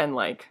up and,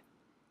 like,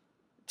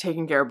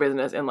 taking care of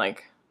business in,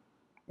 like,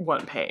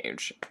 one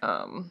page.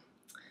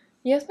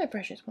 Yes, my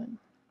precious one.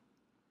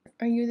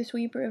 Are you the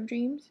Sweeper of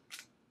Dreams?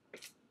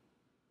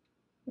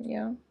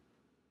 Yeah.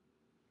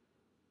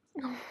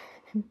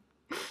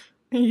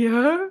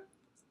 Yeah?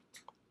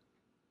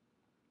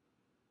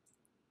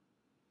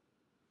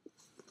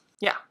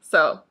 Yeah,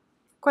 so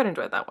quite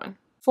enjoyed that one.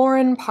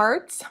 Foreign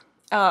Parts.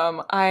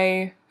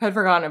 I had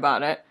forgotten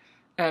about it,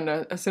 and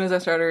as soon as I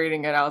started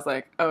reading it, I was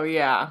like, oh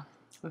yeah,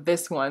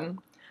 this one.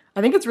 I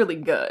think it's really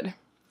good.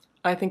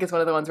 I think it's one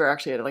of the ones where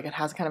actually it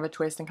has kind of a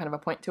twist and kind of a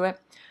point to it.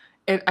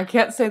 I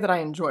can't say that I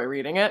enjoy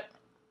reading it,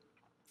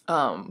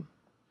 but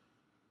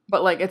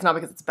like it's not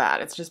because it's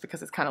bad. It's just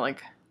because it's kind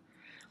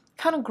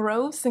of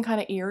gross and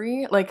kind of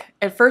eerie. Like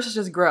at first it's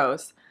just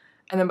gross,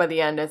 and then by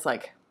the end it's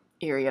like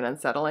eerie and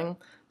unsettling.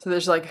 So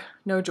there's like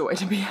no joy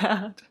to be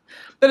had,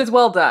 but it's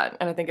well done,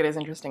 and I think it is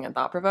interesting and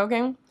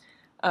thought-provoking.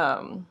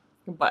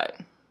 But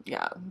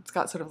yeah, it's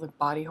got sort of like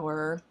body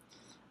horror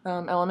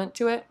element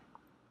to it.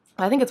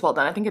 I think it's well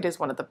done. I think it is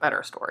one of the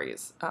better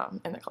stories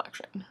in the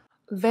collection.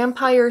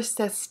 Vampire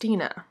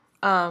Sestina.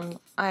 I mean,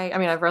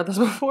 I've read this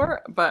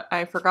before, but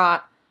I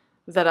forgot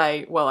that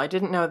I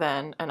didn't know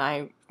then, and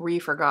I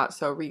re-forgot,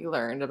 so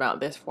relearned about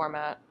this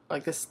format,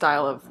 like this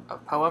style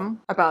of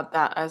poem, about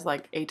that as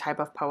like a type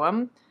of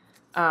poem,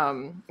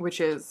 which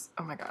is,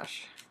 oh my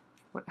gosh,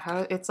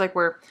 it's like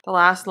where the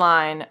last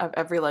line of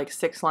every like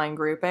 6-line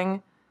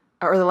grouping,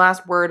 or the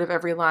last word of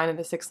every line of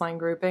the 6-line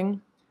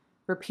grouping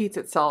repeats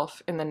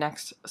itself in the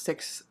next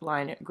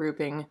 6-line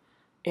grouping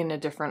in a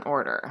different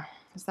order.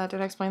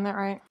 Did I explain that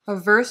right? A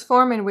verse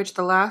form in which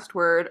the last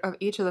word of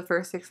each of the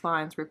first 6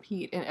 lines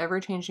repeat in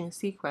ever-changing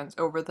sequence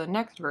over the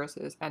next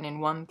verses and in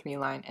one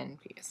 3-line end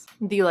piece.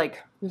 The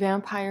like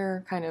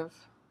vampire kind of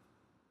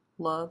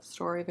love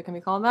story, if it can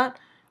be called that,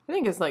 I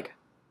think is like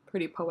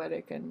pretty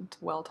poetic and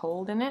well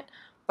told in it.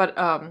 But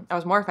I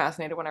was more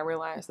fascinated when I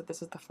realized that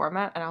this is the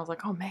format, and I was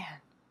like, oh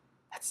man,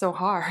 that's so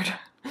hard.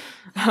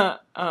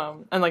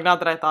 And like, not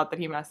that I thought that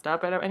he messed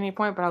up at any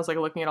point, but I was like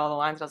looking at all the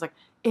lines and I was like,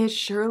 it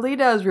surely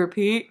does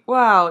repeat.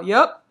 Wow.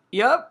 Yep.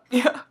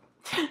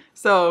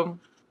 So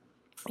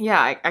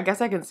yeah, I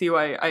guess I can see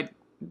why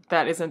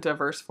that isn't a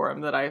verse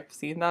form that I've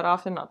seen that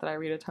often. Not that I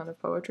read a ton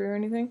of poetry or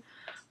anything,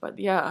 but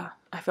yeah,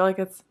 I feel like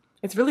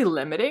it's really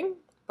limiting,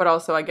 but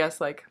also I guess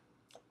like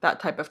that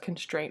type of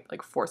constraint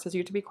like forces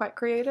you to be quite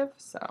creative.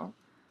 So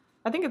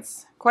I think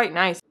it's quite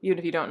nice, even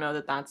if you don't know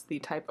that that's the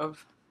type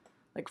of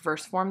like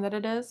verse form that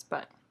it is.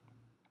 But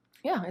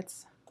yeah,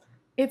 it's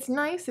It's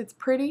nice, it's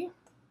pretty,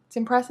 it's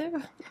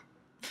impressive.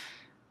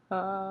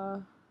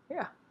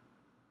 Yeah.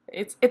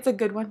 It's a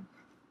good one.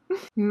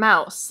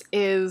 Mouse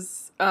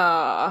is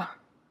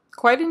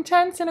quite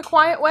intense in a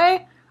quiet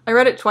way. I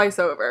read it twice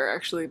over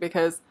actually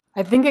because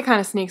I think it kind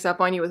of sneaks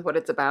up on you with what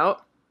it's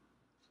about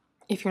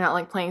if you're not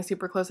like paying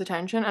super close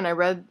attention. And I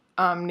read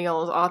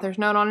Neil's author's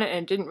note on it, and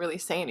it didn't really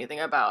say anything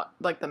about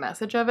like the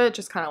message of it,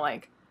 just kind of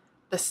like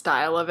the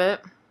style of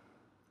it.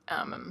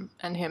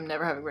 And him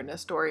never having written a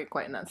story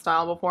quite in that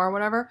style before or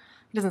whatever.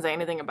 He doesn't say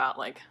anything about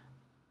like,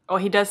 oh,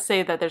 he does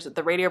say that there's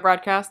the radio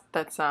broadcast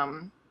that's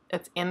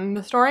it's in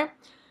the story.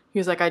 He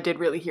was like, I did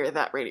really hear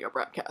that radio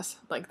broadcast.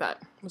 Like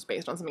that was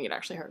based on something he'd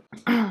actually heard.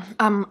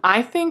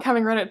 I think,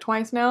 having read it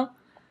twice now,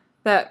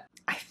 that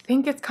I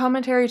think its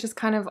commentary is just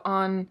kind of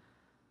on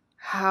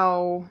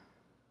how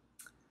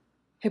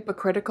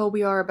hypocritical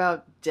we are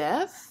about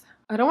death.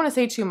 I don't want to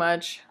say too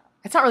much.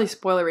 It's not really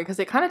spoilery because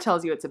it kind of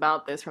tells you it's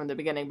about this from the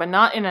beginning, but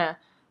not in a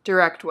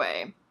direct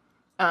way.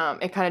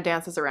 It kind of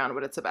dances around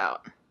what it's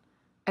about.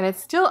 And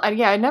it's still,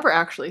 yeah, it never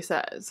actually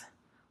says,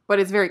 but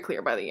it's very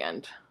clear by the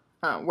end.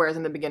 Whereas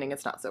in the beginning,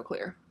 it's not so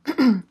clear.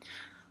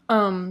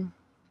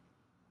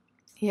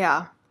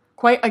 Yeah.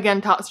 Quite,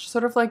 again,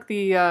 sort of like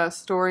the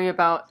story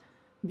about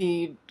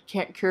the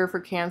cure for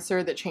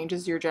cancer that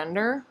changes your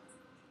gender,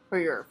 or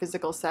your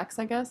physical sex,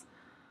 I guess.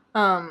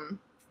 Kind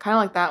of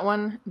like that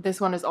one. This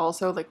one is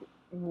also, like,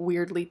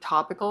 weirdly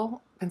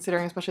topical,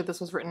 considering especially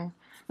this was written,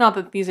 not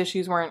that these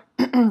issues weren't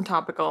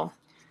topical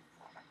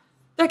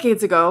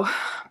decades ago,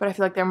 but I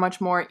feel like they're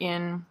much more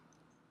in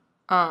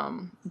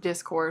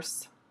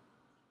discourse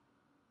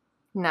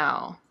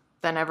now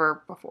than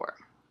ever before.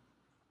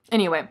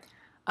 Anyway,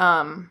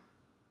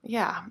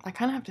 yeah, I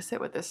kind of have to sit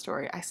with this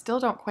story. I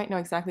still don't quite know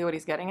exactly what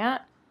he's getting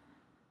at,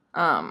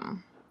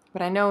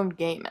 but I know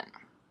Gaiman,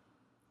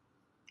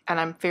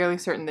 and I'm fairly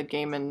certain that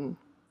Gaiman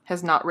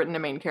has not written a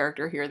main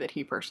character here that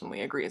he personally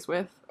agrees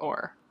with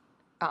or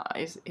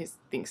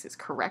thinks is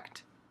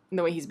correct in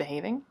the way he's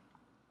behaving.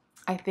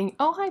 I think,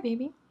 oh, hi,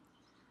 baby.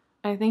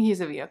 I think he's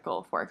a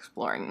vehicle for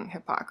exploring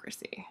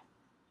hypocrisy.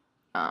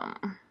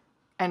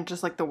 And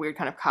just like the weird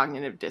kind of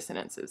cognitive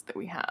dissonances that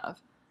we have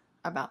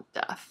about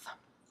death.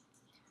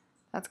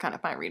 That's kind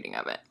of my reading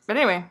of it. But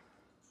anyway,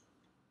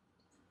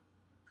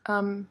 it's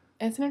an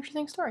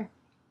interesting story.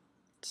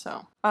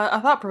 So,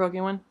 a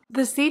thought-provoking one.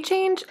 The sea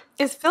change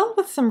is filled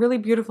with some really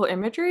beautiful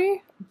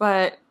imagery,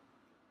 but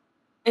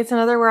it's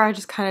another where I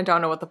just kind of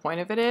don't know what the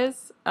point of it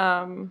is.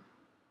 Neil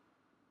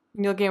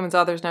Gaiman's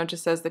author's note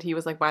just says that he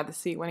was like by the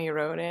sea when he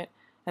wrote it,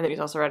 and that he's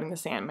also writing The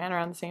Sandman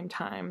around the same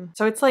time.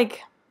 So it's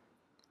like,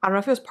 I don't know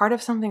if it was part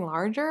of something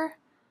larger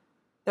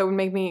that would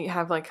make me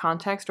have like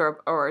context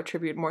or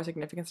attribute more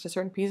significance to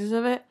certain pieces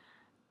of it.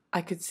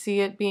 I could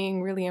see it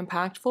being really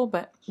impactful,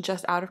 but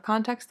just out of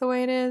context the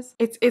way it is.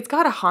 It's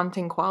got a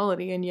haunting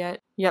quality, and yet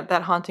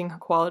that haunting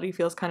quality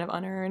feels kind of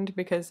unearned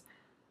because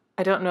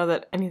I don't know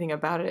that anything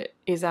about it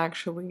is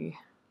actually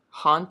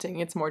haunting.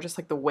 It's more just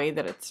like the way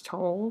that it's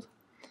told.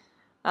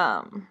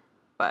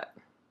 But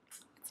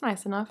it's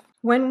nice enough.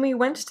 When we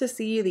went to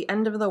see The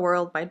End of the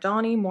World by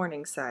Donny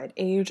Morningside,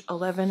 age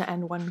 11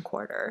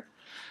 1/4.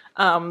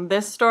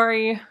 This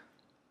story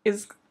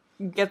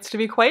gets to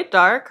be quite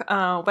dark.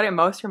 What it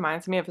most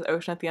reminds me of is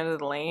Ocean at the End of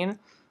the Lane,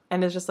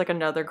 and is just like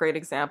another great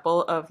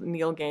example of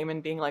Neil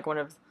Gaiman being like one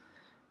of,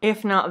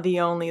 if not the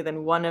only,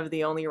 then one of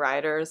the only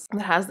writers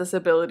that has this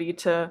ability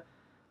to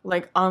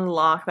like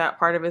unlock that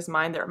part of his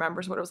mind that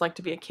remembers what it was like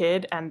to be a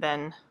kid and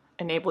then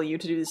enable you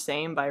to do the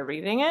same by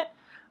reading it.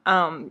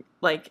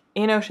 Like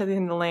in Ocean at the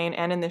End of the Lane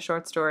and in this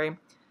short story,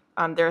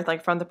 they're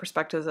like from the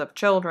perspectives of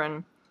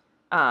children.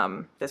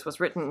 This was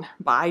written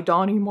by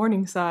Donny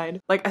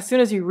Morningside. Like, as soon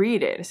as you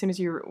read it, as soon as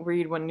you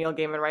read when Neil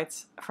Gaiman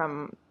writes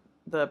from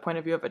the point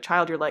of view of a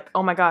child, you're like,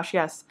 oh my gosh,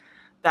 yes,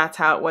 that's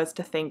how it was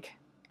to think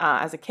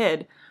as a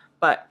kid.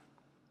 But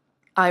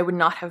I would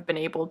not have been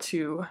able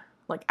to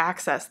like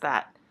access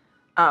that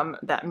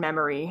that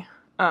memory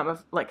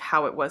of like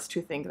how it was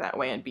to think that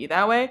way and be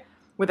that way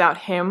without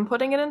him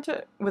putting it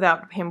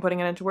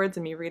into words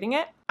and me reading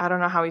it. I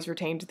don't know how he's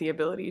retained the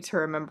ability to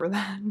remember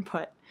that,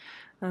 but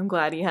I'm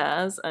glad he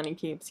has, and he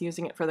keeps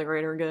using it for the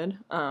greater good.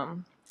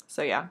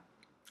 So yeah,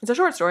 it's a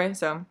short story,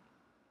 so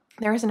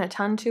there isn't a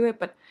ton to it,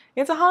 but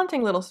it's a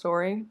haunting little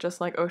story,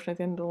 just like Ocean at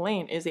the End of the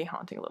Lane is a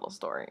haunting little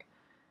story.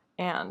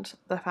 And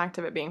the fact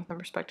of it being from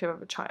the perspective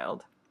of a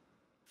child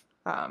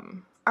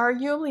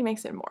arguably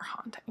makes it more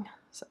haunting.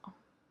 So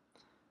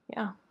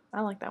yeah,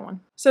 I like that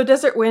one. So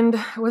Desert Wind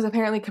was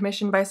apparently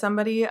commissioned by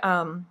somebody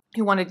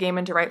who wanted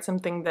Gaiman to write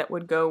something that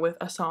would go with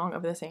a song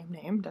of the same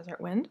name, Desert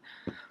Wind.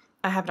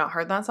 I have not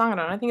heard that song. I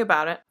don't know anything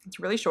about it. It's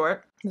really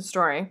short, the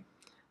story,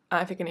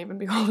 if it can even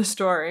be called a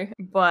story,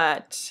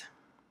 but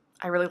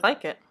I really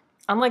like it.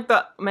 Unlike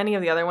many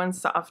of the other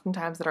ones,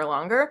 oftentimes that are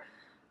longer,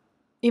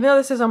 even though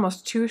this is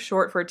almost too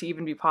short for it to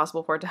even be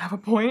possible for it to have a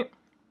point,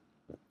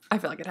 I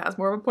feel like it has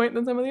more of a point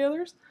than some of the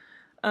others.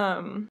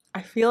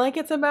 I feel like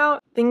it's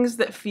about things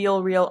that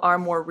feel real are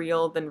more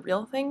real than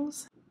real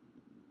things.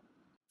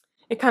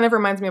 It kind of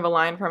reminds me of a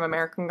line from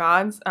American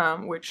Gods,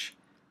 which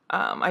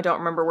I don't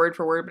remember word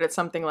for word, but it's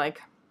something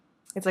like,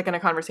 it's like in a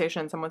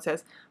conversation, someone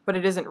says, but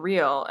it isn't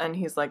real. And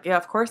he's like, yeah,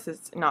 of course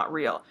it's not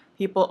real.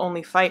 People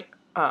only fight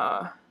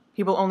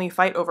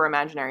over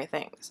imaginary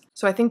things.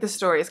 So I think the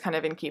story is kind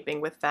of in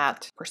keeping with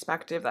that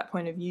perspective, that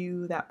point of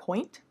view, that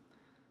point,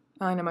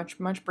 in a much,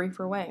 much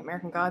briefer way.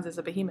 American Gods is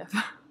a behemoth.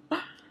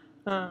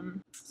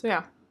 So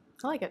yeah,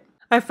 I like it.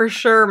 I for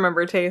sure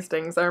remember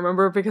tastings. I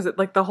remember because it,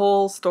 like, the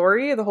whole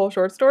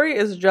short story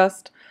is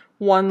just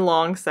one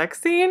long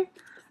sex scene,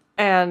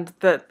 and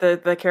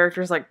the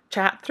characters like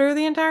chat through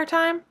the entire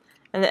time,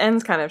 and it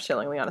ends kind of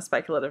chillingly on a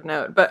speculative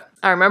note. But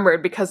I remember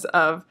it because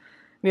of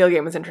Neil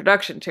Gaiman's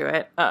introduction to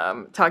it,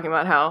 talking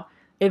about how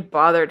it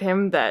bothered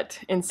him that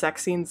in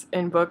sex scenes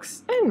in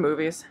books and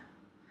movies,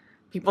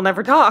 people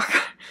never talk.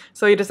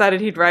 So he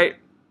decided he'd write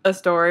a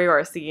story or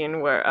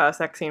a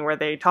sex scene where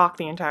they talk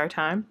the entire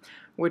time,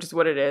 which is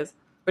what it is.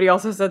 But he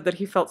also said that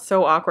he felt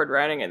so awkward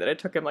writing it that it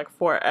took him like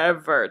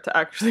forever to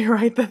actually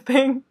write the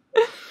thing.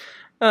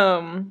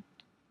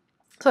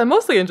 So I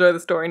mostly enjoy the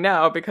story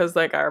now because,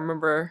 like, I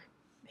remember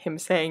him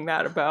saying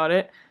that about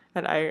it,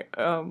 and I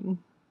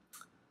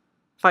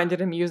find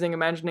it amusing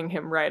imagining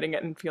him writing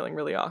it and feeling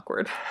really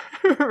awkward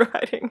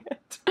writing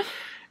it.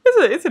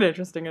 It's an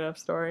interesting enough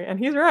story, and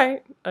he's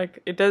right.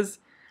 Like, it's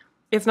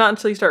not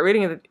until you start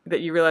reading it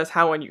that you realize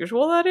how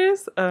unusual that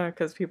is,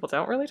 because people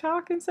don't really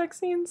talk in sex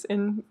scenes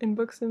in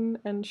books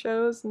and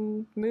shows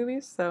and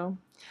movies. So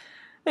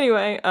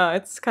anyway,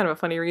 it's kind of a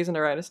funny reason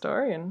to write a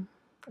story, and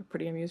a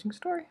pretty amusing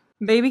story.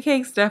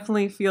 Babycakes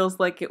definitely feels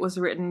like it was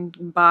written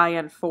by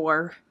and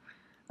for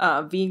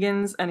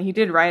vegans, and he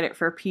did write it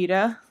for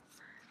PETA,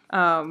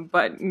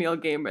 but Neil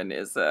Gaiman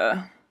is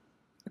a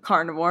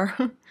carnivore,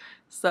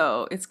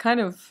 so it's kind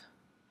of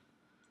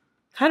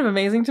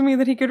amazing to me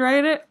that he could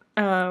write it.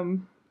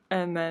 And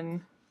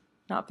then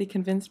not be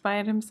convinced by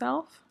it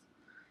himself.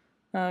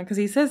 Because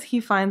he says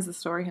he finds the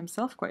story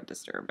himself quite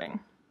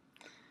disturbing.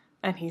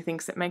 And he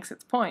thinks it makes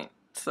its point.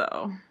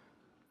 So,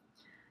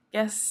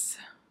 yes.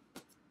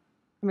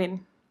 I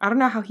mean, I don't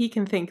know how he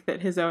can think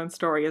that his own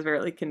story is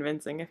very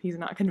convincing if he's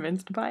not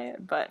convinced by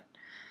it, but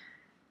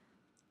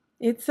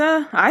it's,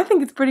 I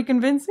think it's pretty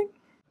convincing.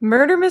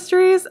 Murder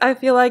mysteries, I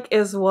feel like,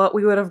 is what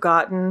we would have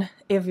gotten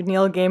if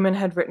Neil Gaiman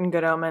had written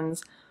Good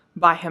Omens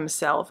by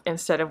himself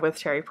instead of with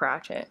Terry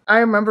Pratchett. I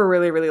remember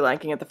really, really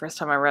liking it the first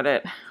time I read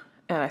it,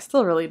 and I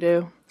still really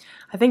do.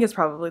 I think it's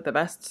probably the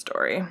best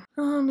story.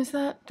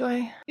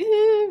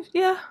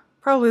 Yeah,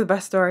 probably the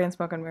best story in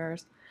Smoke and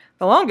Mirrors.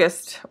 The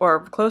longest,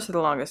 or close to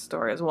the longest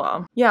story as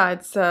well. Yeah,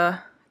 it's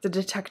a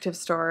detective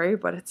story,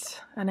 but it's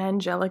an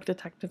angelic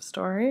detective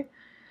story.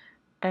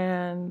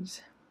 And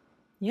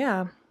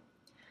yeah,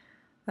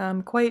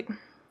 quite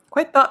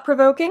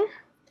thought-provoking,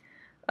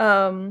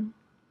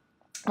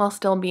 while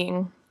still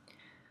being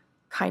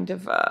kind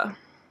of a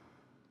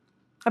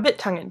bit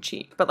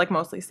tongue-in-cheek, but like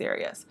mostly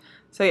serious.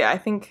 So yeah, I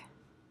think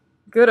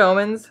Good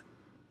Omens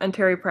and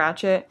Terry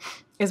Pratchett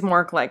is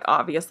more like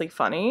obviously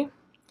funny,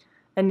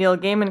 and Neil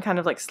Gaiman kind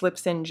of like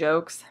slips in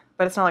jokes,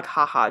 but it's not like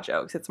haha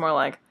jokes. It's more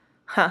like,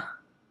 huh,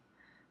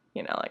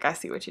 you know, like I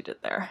see what you did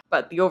there.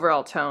 But the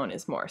overall tone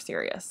is more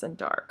serious and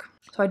dark.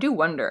 So I do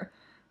wonder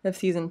if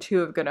season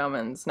 2 of Good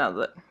Omens, now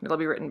that it'll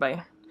be written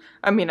by,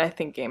 I mean, I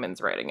think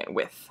Gaiman's writing it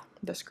with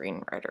the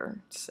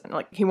screenwriters, and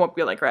like he won't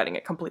be like writing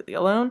it completely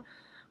alone,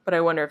 but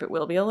I wonder if it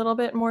will be a little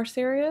bit more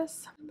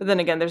serious. But then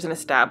again, there's an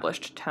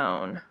established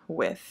tone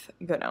with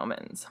Good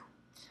Omens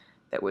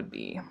that would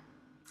be,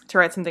 to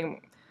write something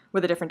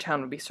with a different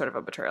tone would be sort of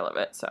a betrayal of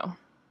it. So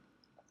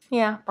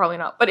yeah, probably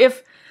not. But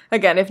if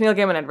Neil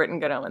Gaiman had written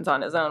Good Omens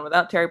on his own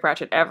without Terry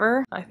Pratchett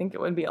ever, I think it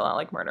would be a lot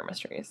like Murder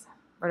Mysteries.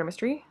 Murder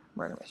Mysteries,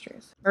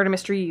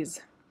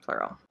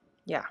 plural.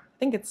 Yeah, I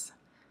think it's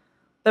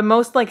the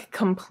most like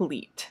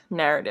complete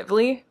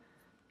narratively,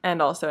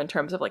 and also in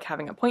terms of like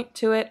having a point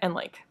to it, and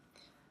like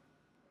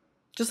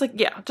just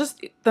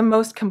the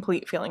most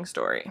complete feeling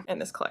story in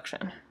this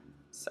collection.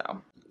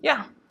 So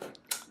yeah,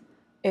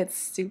 it's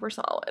super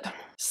solid.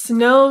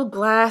 Snow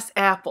Glass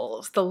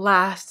Apples, the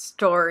last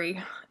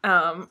story.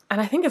 And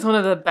I think it's one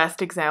of the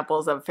best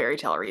examples of fairy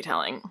tale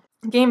retelling.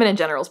 Gaiman in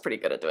general is pretty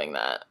good at doing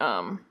that.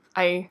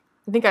 I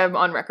think I'm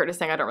on record as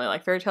saying I don't really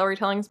like fairy tale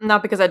retellings.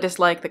 Not because I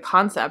dislike the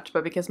concept,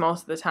 but because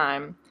most of the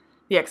time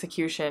the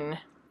execution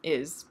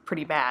is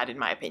pretty bad, in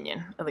my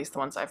opinion, at least the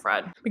ones I've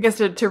read. Because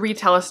to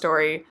retell a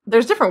story,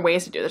 there's different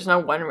ways to do it. There's no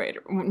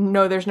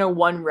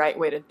one right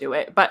way to do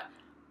it, but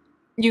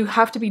you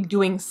have to be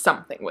doing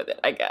something with it,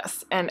 I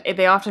guess. And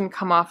they often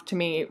come off to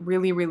me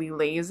really, really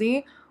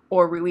lazy,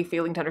 or really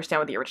failing to understand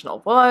what the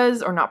original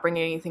was, or not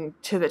bringing anything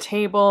to the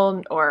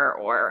table,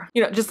 or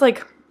you know, just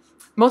like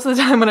most of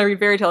the time when I read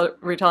fairy tale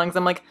retellings,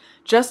 I'm like,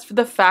 just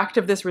the fact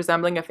of this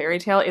resembling a fairy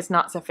tale is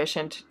not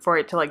sufficient for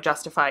it to like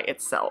justify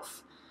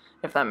itself,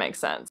 if that makes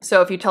sense.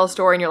 So if you tell a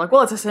story and you're like,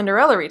 well, it's a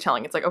Cinderella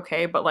retelling, it's like,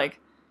 okay, but like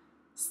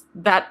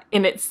that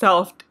in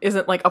itself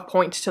isn't like a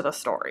point to the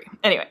story.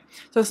 Anyway,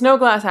 so Snow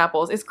Glass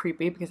Apples is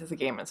creepy because it's a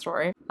Gaiman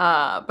story,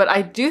 but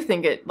I do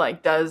think it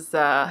like does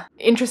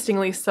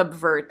interestingly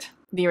subvert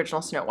the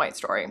original Snow White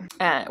story,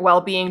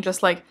 while being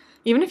just like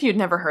even if you'd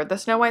never heard the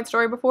Snow White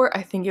story before,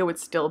 I think it would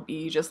still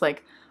be just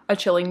like a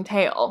chilling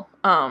tale.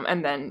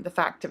 And then the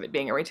fact of it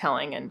being a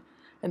retelling and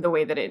the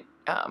way that it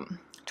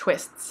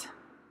twists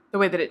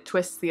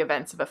the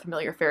events of a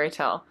familiar fairy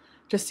tale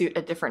to suit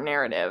a different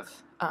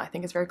narrative, I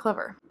think is very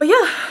clever. But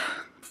yeah,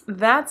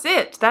 that's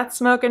it. That's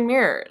Smoke and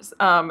Mirrors.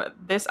 I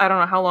don't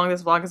know how long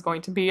this vlog is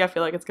going to be. I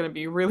feel like it's going to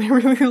be really,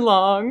 really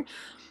long.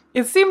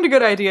 It seemed a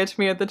good idea to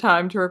me at the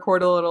time to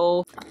record a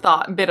little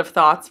bit of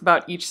thoughts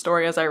about each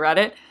story as I read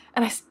it.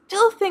 And I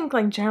still think,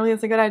 like, generally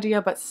it's a good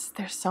idea, but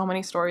there's so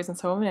many stories and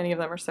so many of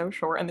them are so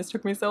short, and this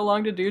took me so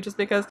long to do just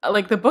because,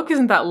 like, the book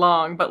isn't that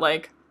long, but,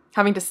 like,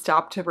 having to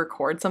stop to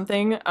record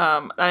something,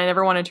 I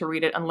never wanted to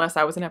read it unless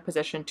I was in a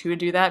position to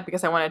do that,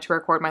 because I wanted to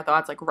record my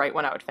thoughts, like, right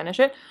when I would finish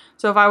it.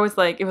 So if I was,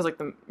 like, it was, like,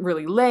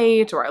 really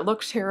late, or I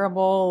looked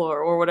terrible,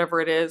 or whatever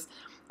it is,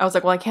 I was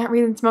like, well, I can't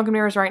read Smoke and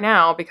Mirrors right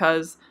now,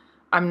 because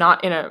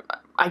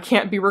I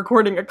can't be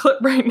recording a clip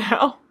right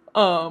now.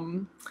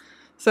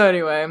 So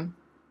anyway,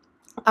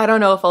 I don't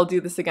know if I'll do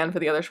this again for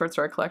the other short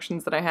story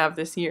collections that I have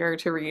this year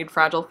to read.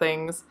 Fragile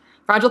Things.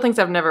 Fragile Things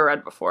I've never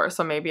read before,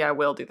 so maybe I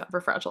will do that for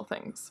Fragile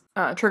Things.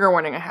 Trigger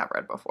warning, I have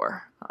read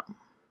before.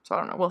 So I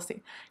don't know, we'll see.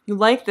 If you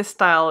like this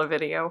style of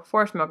video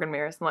for Smoke and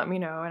Mirrors, let me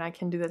know, and I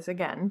can do this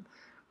again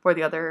for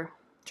the other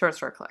short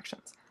story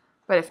collections.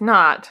 But if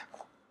not,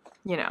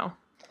 you know,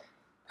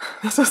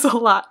 this was a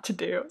lot to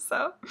do,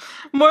 so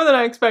more than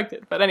I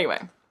expected. But anyway,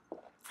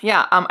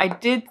 yeah, I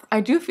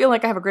do feel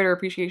like I have a greater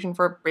appreciation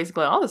for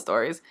basically all the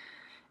stories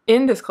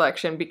in this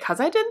collection because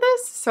I did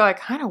this, so I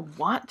kind of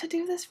want to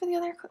do this for the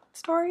other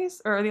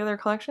stories or the other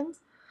collections,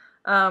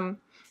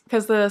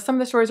 because some of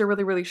the stories are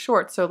really, really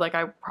short, so like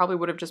I probably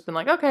would have just been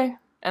like, okay,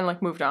 and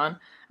like moved on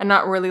and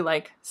not really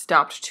like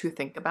stopped to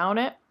think about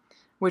it,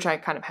 which I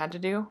kind of had to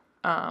do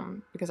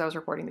because I was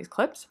recording these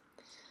clips.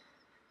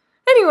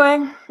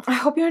 Anyway, I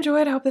hope you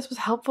enjoyed. I hope this was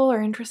helpful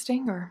or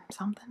interesting or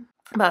something.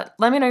 But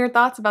let me know your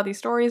thoughts about these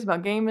stories,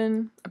 about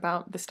Gaiman,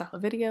 about this style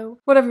of video.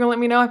 Whatever you want to let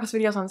me know. I post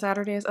videos on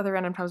Saturdays, other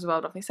random times as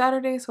well, definitely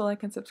Saturdays, so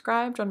like and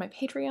subscribe. Join my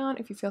Patreon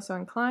if you feel so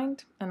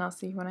inclined, and I'll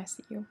see you when I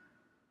see you.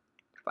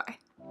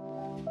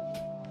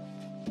 Bye.